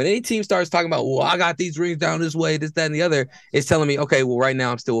 rings? When any team starts talking about, well, I got these rings down this way, this, that, and the other, it's telling me, okay, well, right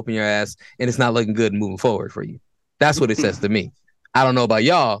now I'm still whooping your ass and it's not looking good moving forward for you. That's what it says to me. I don't know about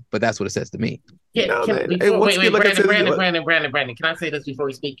y'all, but that's what it says to me. Yeah, Brandon, can I say this before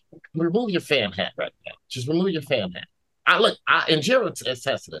we speak? Remove your fan hat right now. Just remove your fan hat. And Jared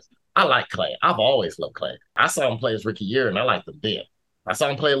attests to this. I like Klay. I've always loved Klay. I saw him play his rookie year, and I liked him then. I saw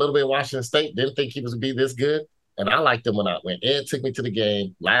him play a little bit at Washington State. Didn't think he was going to be this good, and I liked him when Ed took me to the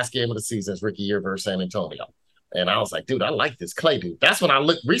game, last game of the season, his rookie year versus San Antonio. And I was like, dude, I like this Klay dude. That's when I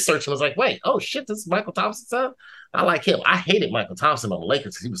researched and was like, wait, oh shit, this is Michael Thompson's son? I like him. I hated Michael Thompson on the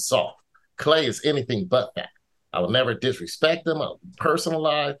Lakers because he was soft. Klay is anything but that. I would never disrespect him. I would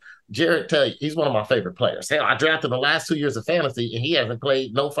personalize. Jared, tell you, he's one of my favorite players. Hell, I drafted the last 2 years of fantasy, and he hasn't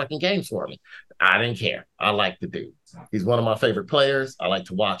played no fucking games for me. I didn't care. I like the dude. He's one of my favorite players. I like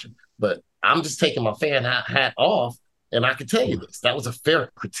to watch him. But I'm just taking my fan hat off, and I can tell you this. That was a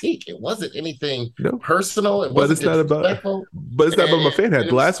fair critique. It wasn't anything personal. But it's not about my fan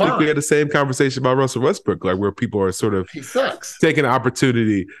hat. Last week, we had the same conversation about Russell Westbrook, like where people are sort of taking an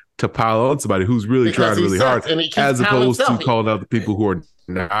opportunity to pile on somebody who's really trying really hard, as opposed to calling out the people who are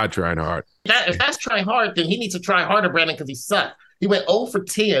not trying hard. If that's trying hard, then he needs to try harder, Brandon, because he sucked. He went 0 for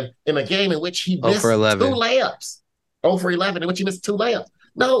 10 in a game in which he missed 2 layups. 0 for 11 in which he missed 2 layups.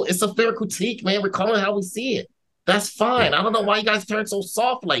 No, it's a fair critique, man. We're calling it how we see it. That's fine. I don't know why you guys turn so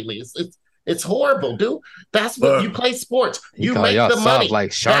soft lately. It's horrible, dude. That's what you play sports. You make the money.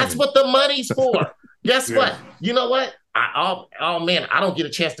 That's what the money's for. Guess what? You know what? Oh man, I don't get a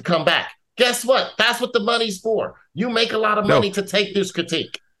chance to come back. Guess what? That's what the money's for. You make a lot of money to take this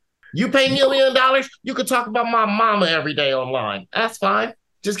critique. You pay me $1 million, you can talk about my mama every day online. That's fine.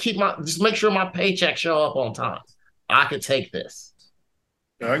 Just make sure my paycheck show up on time. I could take this.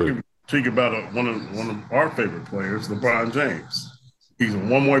 I can speak about one of our favorite players, LeBron James. He's a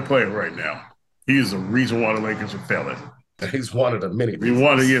one-way player right now. He is the reason why the Lakers are failing. He's one of the many.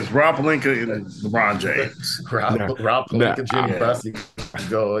 Rob Pelinka and LeBron James. Rob Pelinka, Jenny Bussey.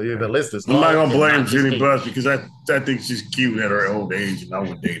 The list is long. I'm not going to blame Jenny Bussey because I think she's cute at her old age and I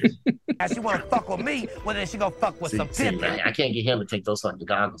would date her. She want to fuck with me, well then she going to fuck with some pimp. I can't get him to take those fucking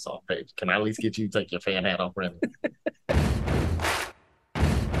goggles off, page. Can I at least get you to take your fan hat off, Brandon?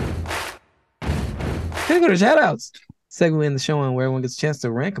 Okay, go to shout-outs. Segment in the show on where everyone gets a chance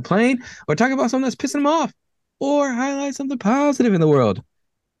to rant, complain, or talk about something that's pissing them off, or highlight something positive in the world.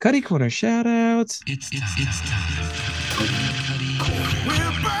 Cuddy Corner shout-outs. It's time for Cuddy Corner.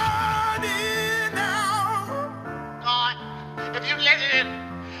 We're burning now. God, if you listen,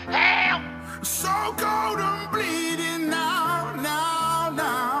 hell, so cold and bleeding now.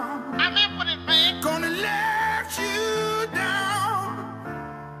 I'm in for this, man. Gonna let you down.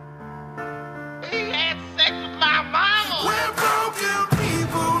 He had sex with my mama. We're broken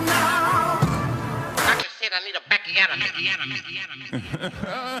people now. I just said I need a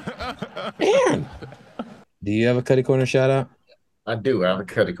Aaron, do you have a Cuddy Corner shout-out? I do. I have a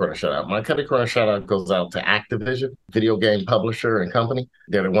Cuddy Corner shout-out. My Cuddy Corner shout-out goes out to Activision, video game publisher and company.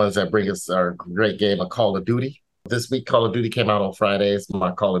 They're the ones that bring us our great game of Call of Duty. This week, Call of Duty came out on Fridays.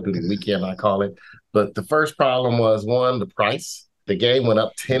 My Call of Duty weekend, I call it. But the first problem was, one, the price. The game went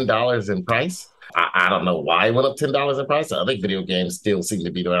up $10 in price. I don't know why it went up $10 in price. I think video games still seem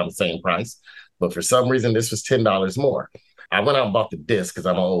to be around the same price. But for some reason, this was $10 more. I went out and bought the disc because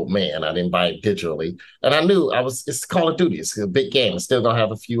I'm an old man. I didn't buy it digitally. And I knew it's Call of Duty. It's a big game. It's still going to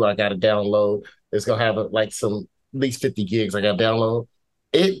have a few I got to download. It's going to have at least 50 gigs I got to download.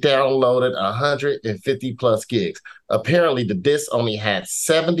 It downloaded 150 plus gigs. Apparently, the disc only had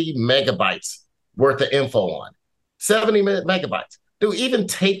 70 megabytes worth of info on. 70 megabytes. Dude, even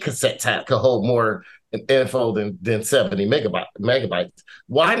tape cassette tap could hold more info than 70 megabytes.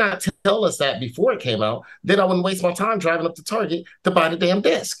 Why not tell us that before it came out? Then I wouldn't waste my time driving up to Target to buy the damn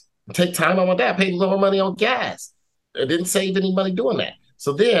disc. Take time on my dad, pay more money on gas. I didn't save any money doing that.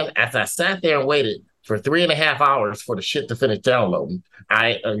 So then, as I sat there and waited for 3.5 hours for the shit to finish downloading,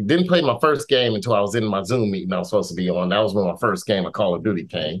 I didn't play my first game until I was in my Zoom meeting I was supposed to be on. That was when my first game of Call of Duty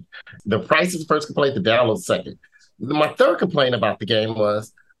came. The price is the first complaint, the download second. My third complaint about the game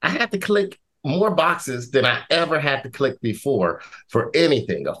was I had to click more boxes than I ever had to click before for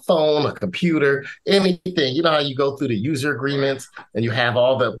anything, a phone, a computer, anything. You know how you go through the user agreements and you have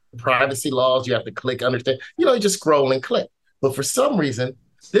all the privacy laws you have to click, understand. You just scroll and click. But for some reason,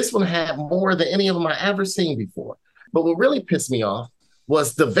 this one had more than any of them I ever seen before. But what really pissed me off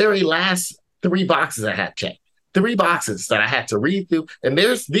was the very last 3 boxes I had checked. 3 boxes that I had to read through. And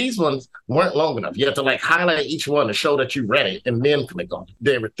these ones weren't long enough. You have to highlight each one to show that you read it and then click on it.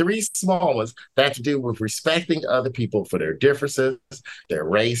 There were 3 small ones that had to do with respecting other people for their differences, their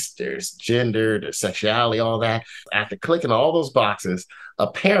race, their gender, their sexuality, all that. After clicking all those boxes,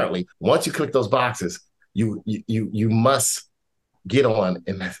 apparently, once you click those boxes, you must get on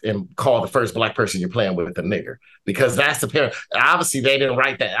and call the first black person you're playing with a nigger, because that's the parent. Obviously, they didn't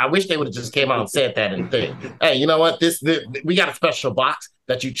write that. I wish they would have just came out and said that in the thing. Hey, you know what? We got a special box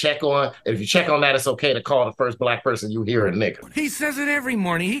that you check on. And if you check on that, it's okay to call the first black person you hear a nigger. He says it every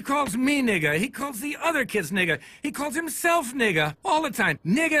morning. He calls me nigga. He calls the other kids nigga. He calls himself nigga all the time.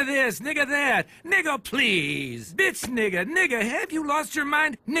 Nigga this, nigga that. Nigga please. Bitch nigga. Have you lost your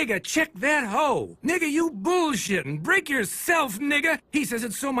mind? Nigga, check that hoe. Nigga, you bullshitting. Break yourself, nigga. He says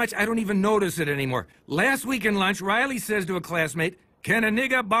it so much I don't even notice it anymore. Last week in lunch, Riley says to a classmate, "Can a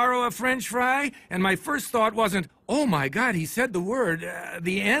nigga borrow a French fry?" And my first thought wasn't, oh my God, he said the word,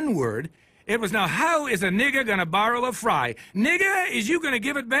 the N-word. It was, now how is a nigga gonna borrow a fry? Nigga, is you gonna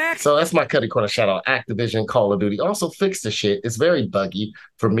give it back? So that's my Cuddy Corner shout out. Activision, Call of Duty also fixed the shit. It's very buggy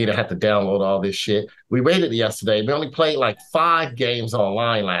for me to have to download all this shit. We rated it yesterday. We only played 5 games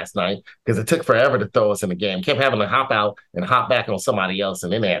online last night because it took forever to throw us in the game. Kept having to hop out and hop back on somebody else,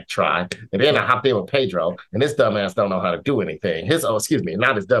 and then they had to try. And then I hopped in with Pedro, and this dumbass don't know how to do anything.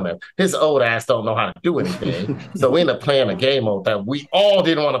 Not his dumbass. His old ass don't know how to do anything. So we ended up playing a game mode that we all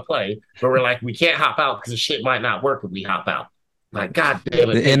didn't want to play, but we're like, we can't hop out because the shit might not work if we hop out. God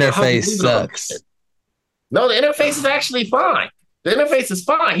damn it. The interface sucks. No, the interface is actually fine. The interface is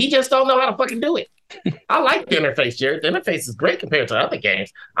fine. He just don't know how to fucking do it. I like the interface, Jared. The interface is great compared to other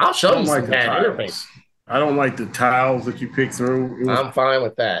games. I'll show you some bad interface. I don't like the tiles that you pick through. I'm fine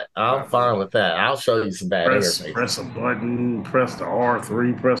with that. I'll show you some bad interface. Press a button, press the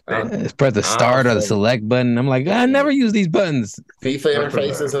R3, press the start or the select button. I'm like, I never use these buttons. FIFA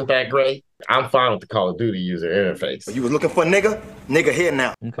interface isn't that great. I'm fine with the Call of Duty user interface. You was looking for a nigga? Nigga here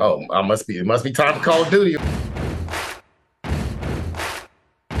now. Oh, it must be time for Call of Duty.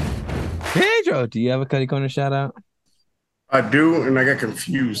 Pedro, do you have a Cuddy Corner shout out? I do, and I got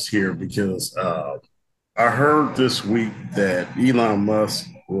confused here because I heard this week that Elon Musk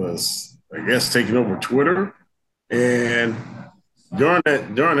was, I guess, taking over Twitter, and during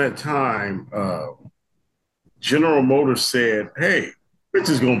that time, General Motors said, "Hey, we're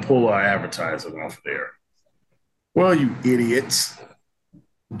just gonna pull our advertising off of there." Well, you idiots!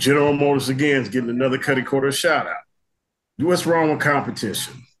 General Motors again is getting another Cuddy Corner shout out. What's wrong with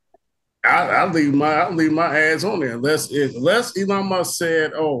competition? I'll leave my ads on there unless Elon Musk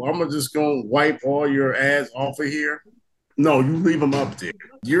said, "Oh, I'm just gonna wipe all your ads off of here." No, you leave them up there.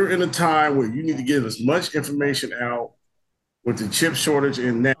 You're in a time where you need to get as much information out with the chip shortage,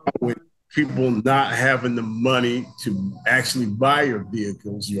 and now with people not having the money to actually buy your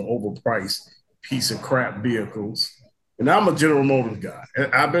vehicles, your overpriced piece of crap vehicles. And I'm a General Motors guy.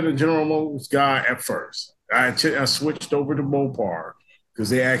 I've been a General Motors guy at first. I switched over to Mopar because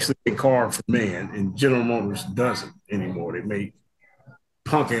they actually make cars for man, and General Motors doesn't anymore. They make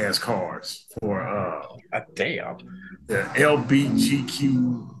punk ass cars for the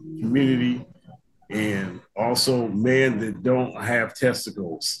LBGQ community, and also men that don't have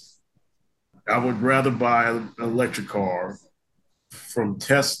testicles. I would rather buy an electric car from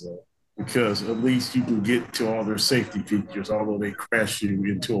Tesla because at least you can get to all their safety features, although they crash you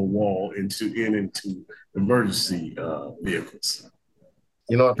into a wall, into emergency vehicles.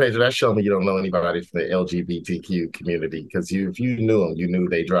 You know what, Pedro? That showed me you don't know anybody from the LGBTQ community, because if you knew them, you knew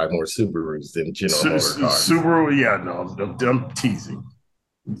they drive more Subarus than General Motors cars. Subaru, yeah, no, I'm teasing.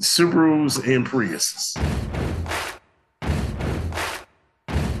 Subarus and Priuses.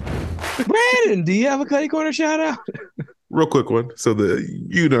 Brandon, do you have a Cuddy Corner shout out? Real quick one. So the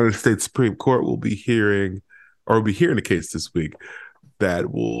United States Supreme Court will be hearing a case this week that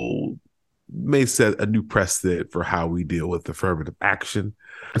may set a new precedent for how we deal with affirmative action.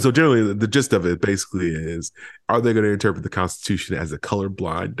 And so generally, the gist of it basically is, are they going to interpret the Constitution as a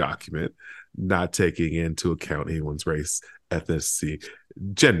colorblind document, not taking into account anyone's race, ethnicity,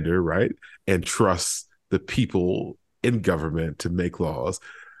 gender, right? And trust the people in government to make laws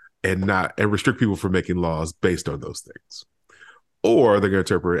and restrict people from making laws based on those things? Or they're going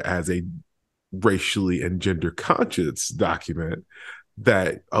to interpret it as a racially and gender conscious document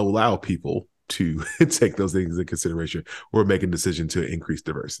that allow people to take those things into consideration or make a decision to increase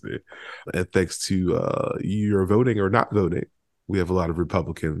diversity. And thanks to your voting or not voting, we have a lot of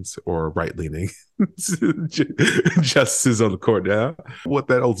Republicans or right-leaning justices on the court now. What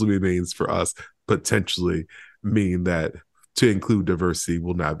that ultimately means for us potentially mean that to include diversity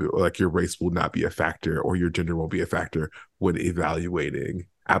will not be, like, your race will not be a factor or your gender won't be a factor when evaluating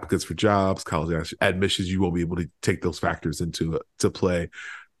applicants for jobs, college admissions. You won't be able to take those factors into play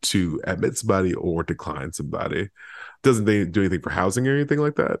to admit somebody or decline somebody. Doesn't they do anything for housing or anything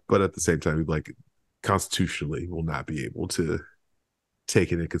like that? But at the same time, like, constitutionally will not be able to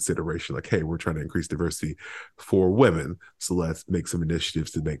take into consideration, like, hey, we're trying to increase diversity for women, so let's make some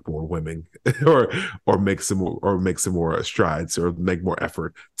initiatives to make more women or make some more strides or make more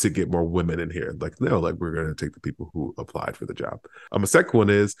effort to get more women in here. Like, no, like, we're going to take the people who applied for the job. A second one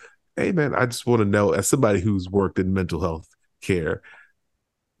is, hey man, I just want to know, as somebody who's worked in mental health care,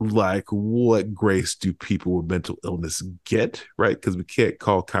 like, what grace do people with mental illness get, right? Because we can't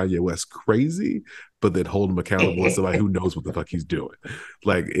call Kanye West crazy, but then hold him accountable as somebody who knows what the fuck he's doing.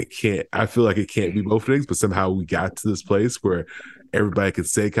 Like, it can't, I feel like it can't be both things, but somehow we got to this place where everybody could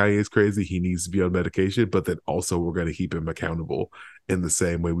say Kanye's crazy, he needs to be on medication, but then also we're going to keep him accountable in the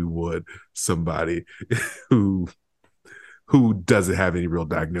same way we would somebody who doesn't have any real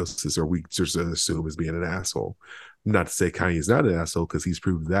diagnosis, or we just assume is being an asshole. Not to say Kanye's not an asshole, because he's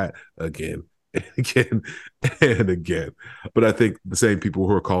proved that again and again and again. But I think the same people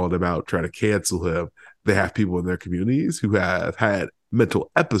who are calling him out, trying to cancel him, they have people in their communities who have had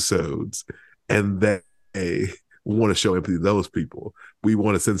mental episodes, and they want to show empathy to those people. We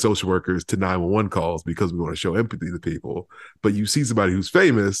want to send social workers to 911 calls because we want to show empathy to people. But you see somebody who's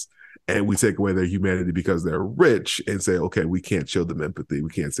famous, and we take away their humanity because they're rich and say, okay, we can't show them empathy. We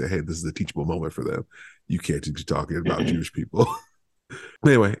can't say, hey, this is a teachable moment for them. You can't just be talking about Jewish people.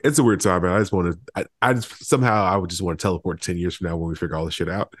 Anyway, it's a weird time, man. I just somehow I would just want to teleport 10 years from now when we figure all this shit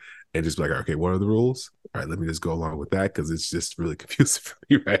out and just be like, okay, what are the rules? All right, let me just go along with that, because it's just really confusing for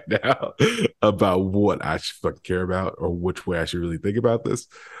me right now about what I should fucking care about or which way I should really think about this.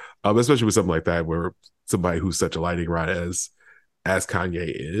 Especially with something like that, where somebody who's such a lightning rod as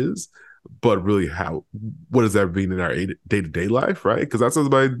Kanye is, but really what does that mean in our day-to-day life, right? Because I saw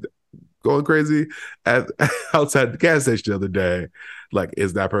somebody going crazy outside the gas station the other day. Like,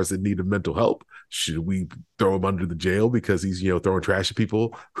 is that person need of mental help? Should we throw him under the jail because he's, throwing trash at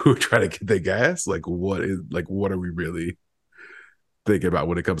people who are trying to get their gas? Like, what are we really thinking about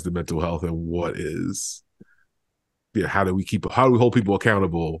when it comes to mental health, and what is, how do we hold people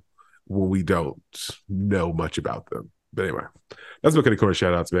accountable when we don't know much about them? But anyway, that's my corner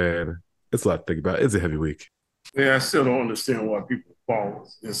shout outs, man. It's a lot to think about. It's a heavy week. Yeah, I still don't understand why people fall.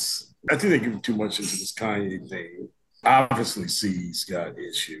 I think they give too much into this Kanye thing. Obviously, he's got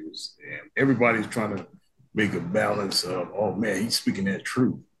issues, and everybody's trying to make a balance of, oh man, he's speaking that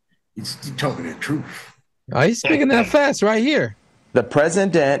truth. He's talking that truth. Oh, he's speaking that fast right here. The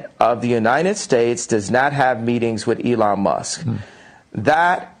president of the United States does not have meetings with Elon Musk.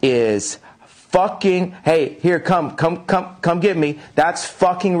 That is fucking, hey, here, come get me. That's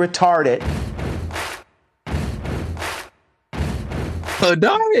fucking retarded.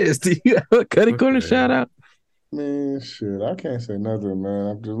 Darius, do you have a Cutty Corner shout out? Man, shit, I can't say nothing,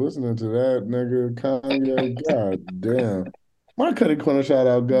 man. After listening to that nigga Kanye, god damn. My Cutty Corner shout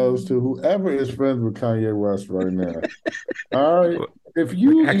out goes to whoever is friends with Kanye West right now. All right. If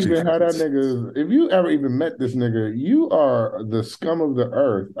you even had that nigga, if you ever even met this nigga, you are the scum of the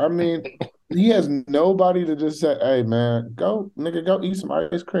earth. I mean, he has nobody to just say, hey man, go eat some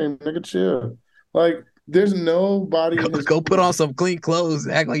ice cream, nigga, chill. Like, there's nobody. Go put on some clean clothes.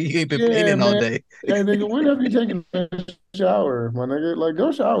 Act like you ain't been painting all day. Hey, nigga, when have you taken a shower, my nigga? Like,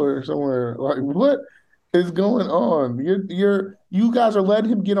 go shower somewhere. Like, what is going on? You guys are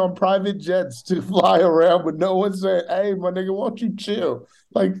letting him get on private jets to fly around, but no one said, hey, my nigga, won't you chill?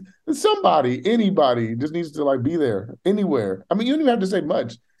 Like, anybody just needs to, like, be there anywhere. I mean, you don't even have to say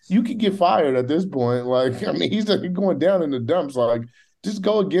much. You could get fired at this point. Like, I mean, he's like going down in the dumps. Like, just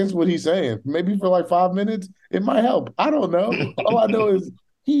go against what he's saying. Maybe for like 5 minutes, it might help. I don't know. All I know is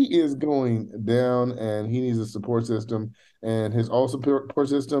he is going down, and he needs a support system. And his own support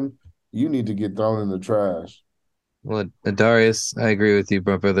system, you need to get thrown in the trash. Well, Darius, I agree with you,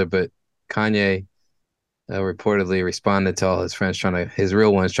 brother. But Kanye reportedly responded to all his friends, his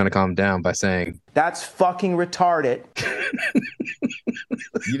real ones, trying to calm him down by saying, "That's fucking retarded."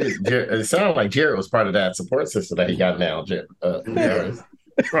 It sounded like Jared was part of that support system that he got now. Jared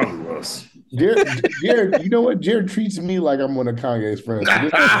probably was. Jared, you know what? Jared treats me like I'm one of Kanye's friends. So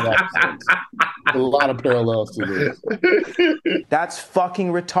this a lot of parallels to this. That's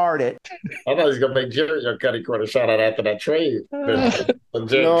fucking retarded. I thought he was gonna make Jared your cutting corner shout out after that trade.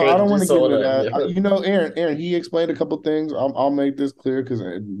 No, I don't want to get into that. Aaron, he explained a couple things. I'll make this clear because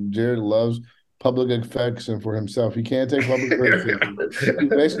Jared loves public affection for himself. He can't take public criticism. He's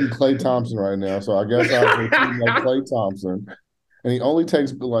basically Klay Thompson right now. So I guess I'll treat him like Klay Thompson. And he only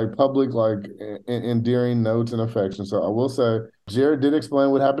takes like public, like endearing notes and affection. So I will say, Jared did explain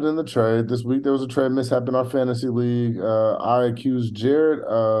what happened in the trade. This week there was a trade mishap in our fantasy league. I accused Jared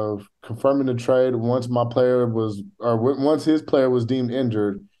of confirming the trade once once his player was deemed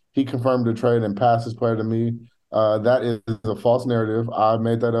injured. He confirmed the trade and passed his player to me. That is a false narrative. I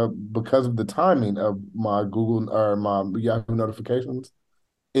made that up because of the timing of my Google or my Yahoo notifications.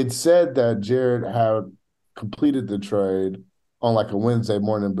 It said that Jared had completed the trade on like a Wednesday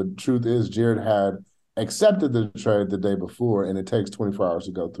morning, but truth is Jared had accepted the trade the day before, and it takes 24 hours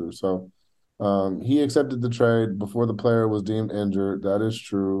to go through. So he accepted the trade before the player was deemed injured. That is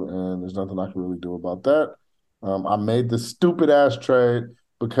true, and there's nothing I can really do about that. I made the stupid-ass trade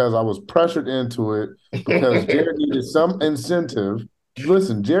because I was pressured into it because Jared needed some incentive.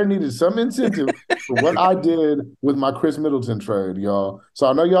 Listen, Jared needed some incentive for what I did with my Chris Middleton trade, y'all. So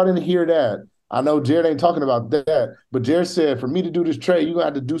I know y'all didn't hear that. I know Jared ain't talking about that, but Jared said, for me to do this trade, you're going to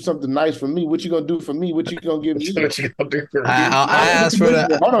have to do something nice for me. What you going to do for me? What you going to give me? What you going to do for me? I asked for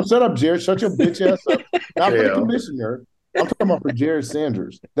that. Hold on, shut up, Jared. Shut your bitch ass up. Not for the commissioner. I'm talking about for Jared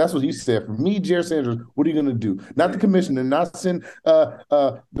Sanders. That's what he said. For me, Jared Sanders, what are you going to do? Not the commissioner, not send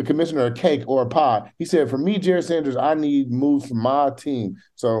the commissioner a cake or a pie. He said, for me, Jared Sanders, I need moves from my team.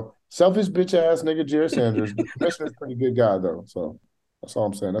 So selfish bitch ass nigga Jared Sanders. The commissioner's a pretty good guy, though. So that's all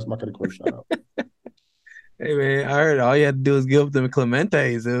I'm saying. That's my kind of quick shout out. Hey man, I heard all you had to do is give up them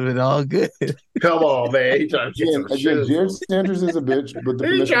Clementes. It was all good. Come on, man. He trying to get again, Jared Sanders is a bitch, but the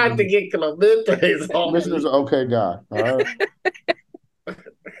he tried to get Clementes. The commissioner's an okay guy. All right.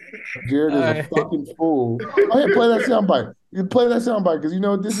 Jared is a fucking fool. Go ahead, play that soundbite. You play that soundbite because you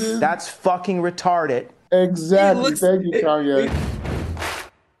know what this is? That's fucking retarded. Exactly. Thank you, Kanye.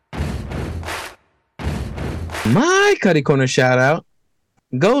 My Cuddy Corner shout out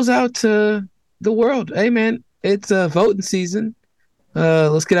goes out to the world. Hey man, it's voting season.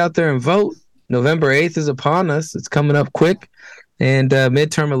 Let's get out there and vote. November 8th is upon us. It's coming up quick, and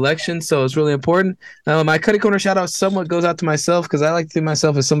midterm elections, so it's really important. My Cuddy Corner shout out somewhat goes out to myself because I like to think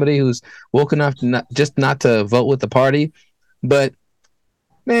myself as somebody who's woke enough to not to vote with the party, but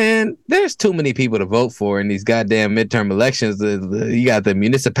man, there's too many people to vote for in these goddamn midterm elections. You got the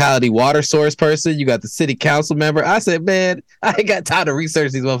municipality water source person. You got the city council member. I said, man, I ain't got time to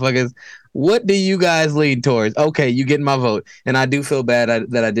research these motherfuckers. What do you guys lean towards? Okay, you getting my vote. And I do feel bad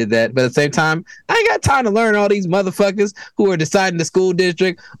that I did that. But at the same time, I ain't got time to learn all these motherfuckers who are deciding the school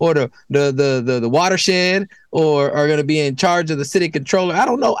district or the watershed or are going to be in charge of the city controller. I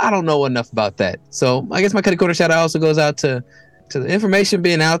don't know enough about that. So I guess my Cuddy Corner shout out also goes out to the information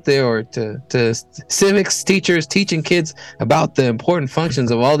being out there, or to civics teachers teaching kids about the important functions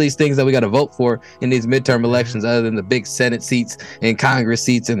of all these things that we got to vote for in these midterm elections, other than the big Senate seats and Congress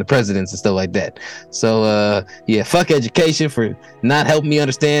seats and the presidents and stuff like that. So yeah, fuck education for not helping me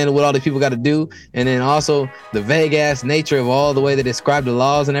understand what all these people got to do, and then also the vague ass nature of all the way they describe the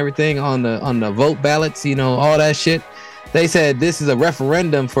laws and everything on the vote ballots, you know, all that shit. They said this is a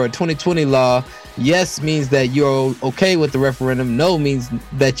referendum for a 2020 law. Yes means that you're okay with the referendum. No means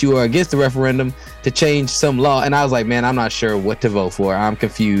that you are against the referendum to change some law. And I was like, man, I'm not sure what to vote for. I'm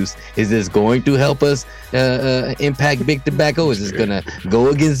confused. Is this going to help us impact big tobacco? Is this gonna go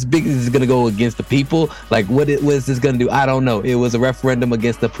against big? Is this gonna go against the people? Like, what is this gonna do? I don't know. It was a referendum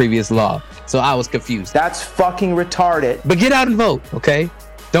against the previous law, so I was confused. That's fucking retarded. But get out and vote, okay?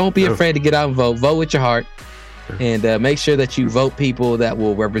 Don't be afraid to get out and vote. Vote with your heart. And make sure that you vote people that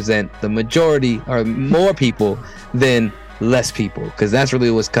will represent the majority or more people than less people, because that's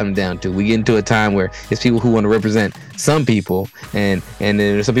really what's coming down to. We get into a time where it's people who want to represent some people, and then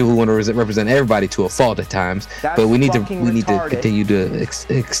there's some people who want to represent everybody to a fault at times. But we need to continue to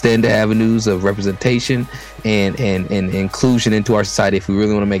extend the avenues of representation and inclusion into our society if we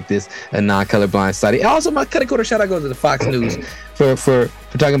really want to make this a non-colorblind society. And also, my Cuddy Corner shout out goes to the Fox News for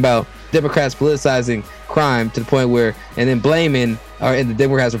talking about Democrats politicizing crime to the point where, and then blaming, and the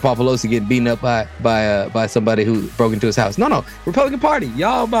Democrats for Paul Pelosi getting beaten up by somebody who broke into his house. No, Republican Party,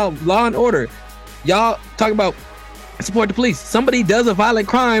 y'all about law and order. Y'all talk about support the police. Somebody does a violent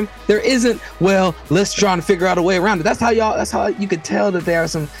crime, there isn't, well, let's try and figure out a way around it. That's how you could tell that there are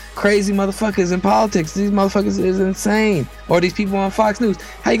some crazy motherfuckers in politics. These motherfuckers is insane. Or these people on Fox News.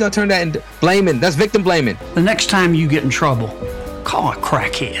 How you gonna turn that into blaming? That's victim blaming. The next time you get in trouble, Call a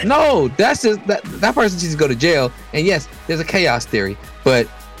crackhead. No, that's just that person needs to go to jail. And yes, there's a chaos theory, but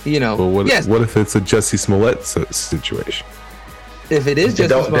what if it's a Jussie Smollett situation? If it is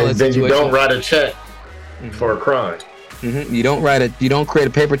Jussie Smollett then situation, you don't write a check for a crime. Mm-hmm. You don't create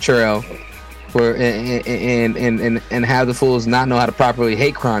a paper trail for and have the fools not know how to properly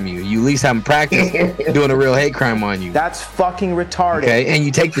hate crime you. You at least have them practice doing a real hate crime on you. That's fucking retarded. Okay, and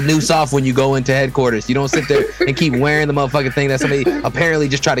you take the noose off when you go into headquarters. You don't sit there and keep wearing the motherfucking thing that somebody apparently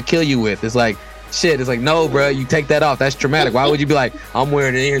just tried to kill you with. It's like shit. It's like, no, bro, you take that off. That's traumatic. Why would you be like, I'm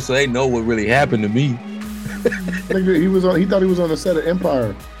wearing it in here so they know what really happened to me? He thought he was on the set of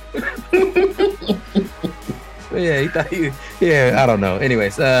Empire. I don't know.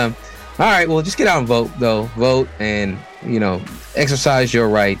 Anyways, all right, well, just get out and vote, though. Vote and, exercise your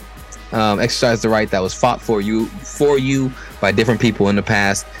right. Exercise the right that was fought for you by different people in the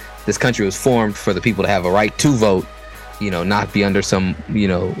past. This country was formed for the people to have a right to vote, not be under some,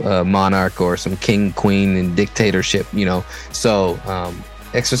 monarch or some king, queen, and dictatorship, So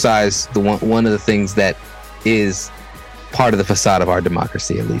exercise one of the things that is part of the facade of our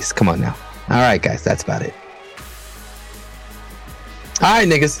democracy, at least. Come on now. All right, guys, that's about it. All right,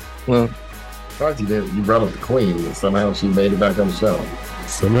 niggas. Well, thought you brought up the queen, and somehow she made it back on the show.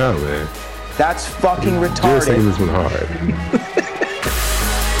 Somehow, man. That's fucking retarded. You're saying this one hard.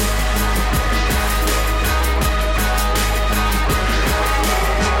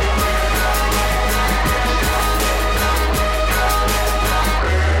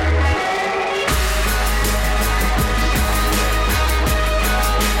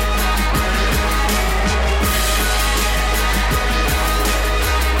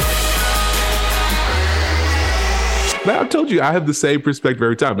 Now, I told you I have the same perspective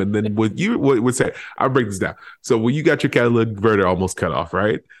every time. And then what say, I'll break this down. So when you got your catalytic converter almost cut off,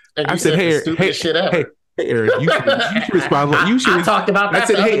 right? And I said, hey, Aaron, you should respond like you should. I talked about that. I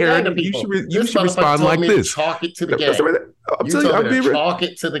said, hey, Aaron, you should respond like this. Chalk it to the game. I'm telling you, I'm being real. Chalk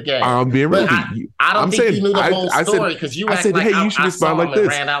it to the game. I'm being real. I don't think you knew the whole story because you said, hey, you should respond like this.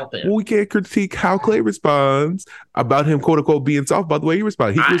 Well, we can't critique how Clay responds about him, quote unquote, being soft. By the way he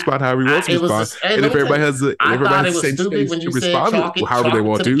responds, he can respond however he wants to respond. And if everybody has the same space to respond however they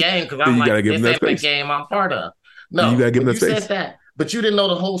want to, then you gotta give them that space. The game I'm part of. No, you gotta give them that space. You said that, but you didn't know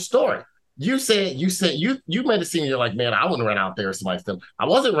the whole story. You made it seem you're like, man, I wouldn't run out there if somebody still. I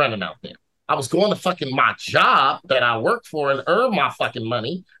wasn't running out there. I was going to fucking my job that I worked for and earn my fucking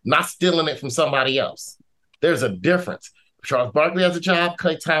money, not stealing it from somebody else. There's a difference. Charles Barkley has a job,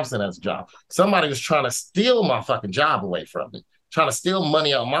 Klay Thompson has a job. Somebody was trying to steal my fucking job away from me, trying to steal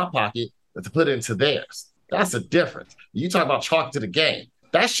money out of my pocket to put it into theirs. That's a difference. You talk about chalk to the game.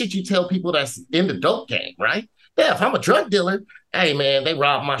 That shit you tell people that's in the dope game, right? Yeah, if I'm a drug dealer, hey man, they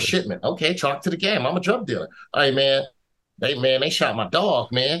robbed my shipment. Okay, chalk to the game. I'm a drug dealer. Hey man, they shot my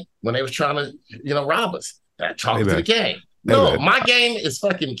dog, man, when they was trying to, rob us. That chalk to the game. No, my game is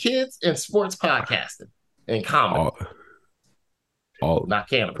fucking kids and sports podcasting and comedy. Not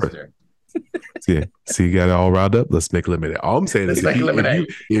cannabis there. Yeah, so you got it all riled up. Let's make lemonade. All I'm saying is,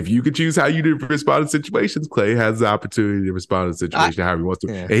 if you could choose how you do respond to situations, Clay has the opportunity to respond to the situation however he wants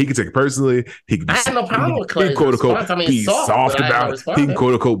to, and he can take it personally. He can. I have no problem with Clay. Quote unquote, be soft about it. He can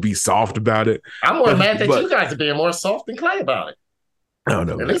quote unquote be soft about it. I'm more mad that you guys are being more soft than Clay about it. I don't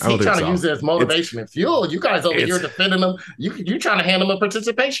know. At least he's trying to use it as motivation and fuel. You guys over here defending him. You trying to hand him a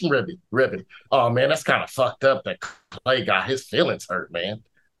participation ribbon. Oh man, that's kind of fucked up that Clay got his feelings hurt, man.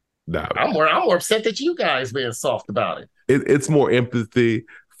 Nah, I'm more upset that you guys being soft about it. It's more empathy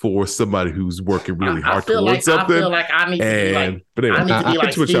for somebody who's working really hard towards something. I feel like I need to be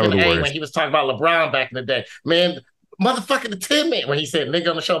like Stephen A. when he was talking about LeBron back in the day. Man, motherfucking the 10 man when he said nigga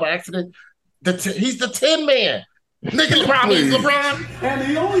on the show by accident. He's the 10 man. Nigga LeBron is LeBron. And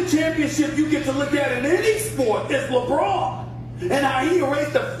the only championship you get to look at in any sport is LeBron. And how he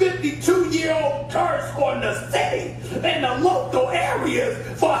erased a 52-year-old curse on the city and the local areas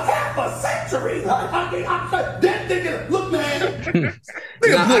for half a century. That nigga, look, man.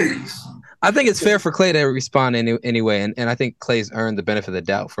 Nigga, please. I think it's fair for Clay to respond anyway, and I think Clay's earned the benefit of the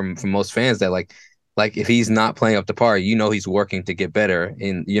doubt from most fans that like if he's not playing up to par, he's working to get better,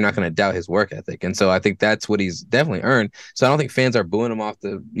 and you're not going to doubt his work ethic. And so I think that's what he's definitely earned. So I don't think fans are booing him off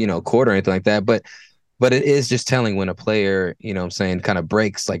the court or anything like that, but it is just telling when a player, kind of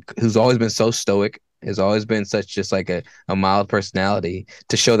breaks, like who's always been so stoic, has always been such just like a mild personality,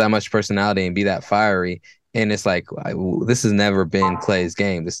 to show that much personality and be that fiery. And it's like, this has never been Clay's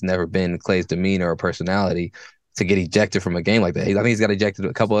game. This has never been Clay's demeanor or personality to get ejected from a game like that. I think he's got ejected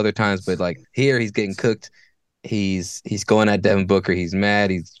a couple other times, but like here he's getting cooked. He's going at Devin Booker. He's mad.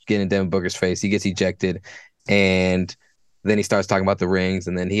 He's getting in Devin Booker's face. He gets ejected. And Then he starts talking about the rings,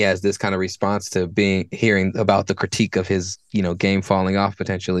 and then he has this kind of response to hearing about the critique of his, game falling off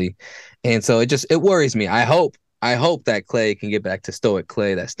potentially. And so it worries me. I hope that Clay can get back to stoic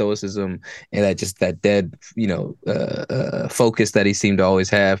Clay, that stoicism, and that dead, focus that he seemed to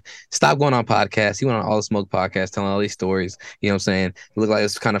always have. Stop going on podcasts. He went on All the Smoke podcast telling all these stories. You know what I'm saying? It looked like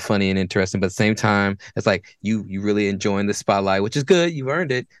it's kind of funny and interesting, but at the same time, it's like you really enjoying the spotlight, which is good. You've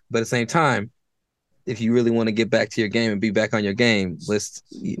earned it. But at the same time, if you really want to get back to your game and be back on your game,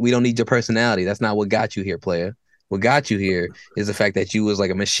 we don't need your personality. That's not what got you here, player. What got you here is the fact that you was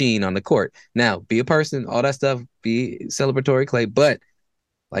like a machine on the court. Now, be a person, all that stuff, be celebratory, Clay, but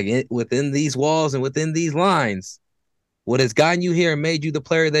like within these walls and within these lines, what has gotten you here and made you the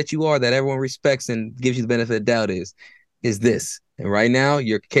player that you are, that everyone respects and gives you the benefit of the doubt is this. And right now,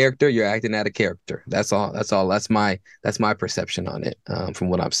 your character, you're acting out of character. That's all. That's my perception on it from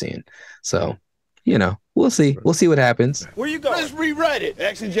what I'm seeing. So, we'll see. We'll see what happens. Where you going? Let's rewrite it.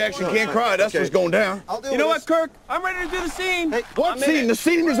 Action Jackson can't cry. That's what's going down. You know what, Kirk? I'm ready to do the scene. Hey, what scene? The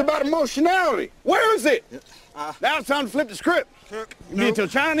scene is about emotionality. Where is it? Now it's time to flip the script. You need till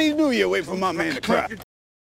Chinese New Year wait for my man to cry.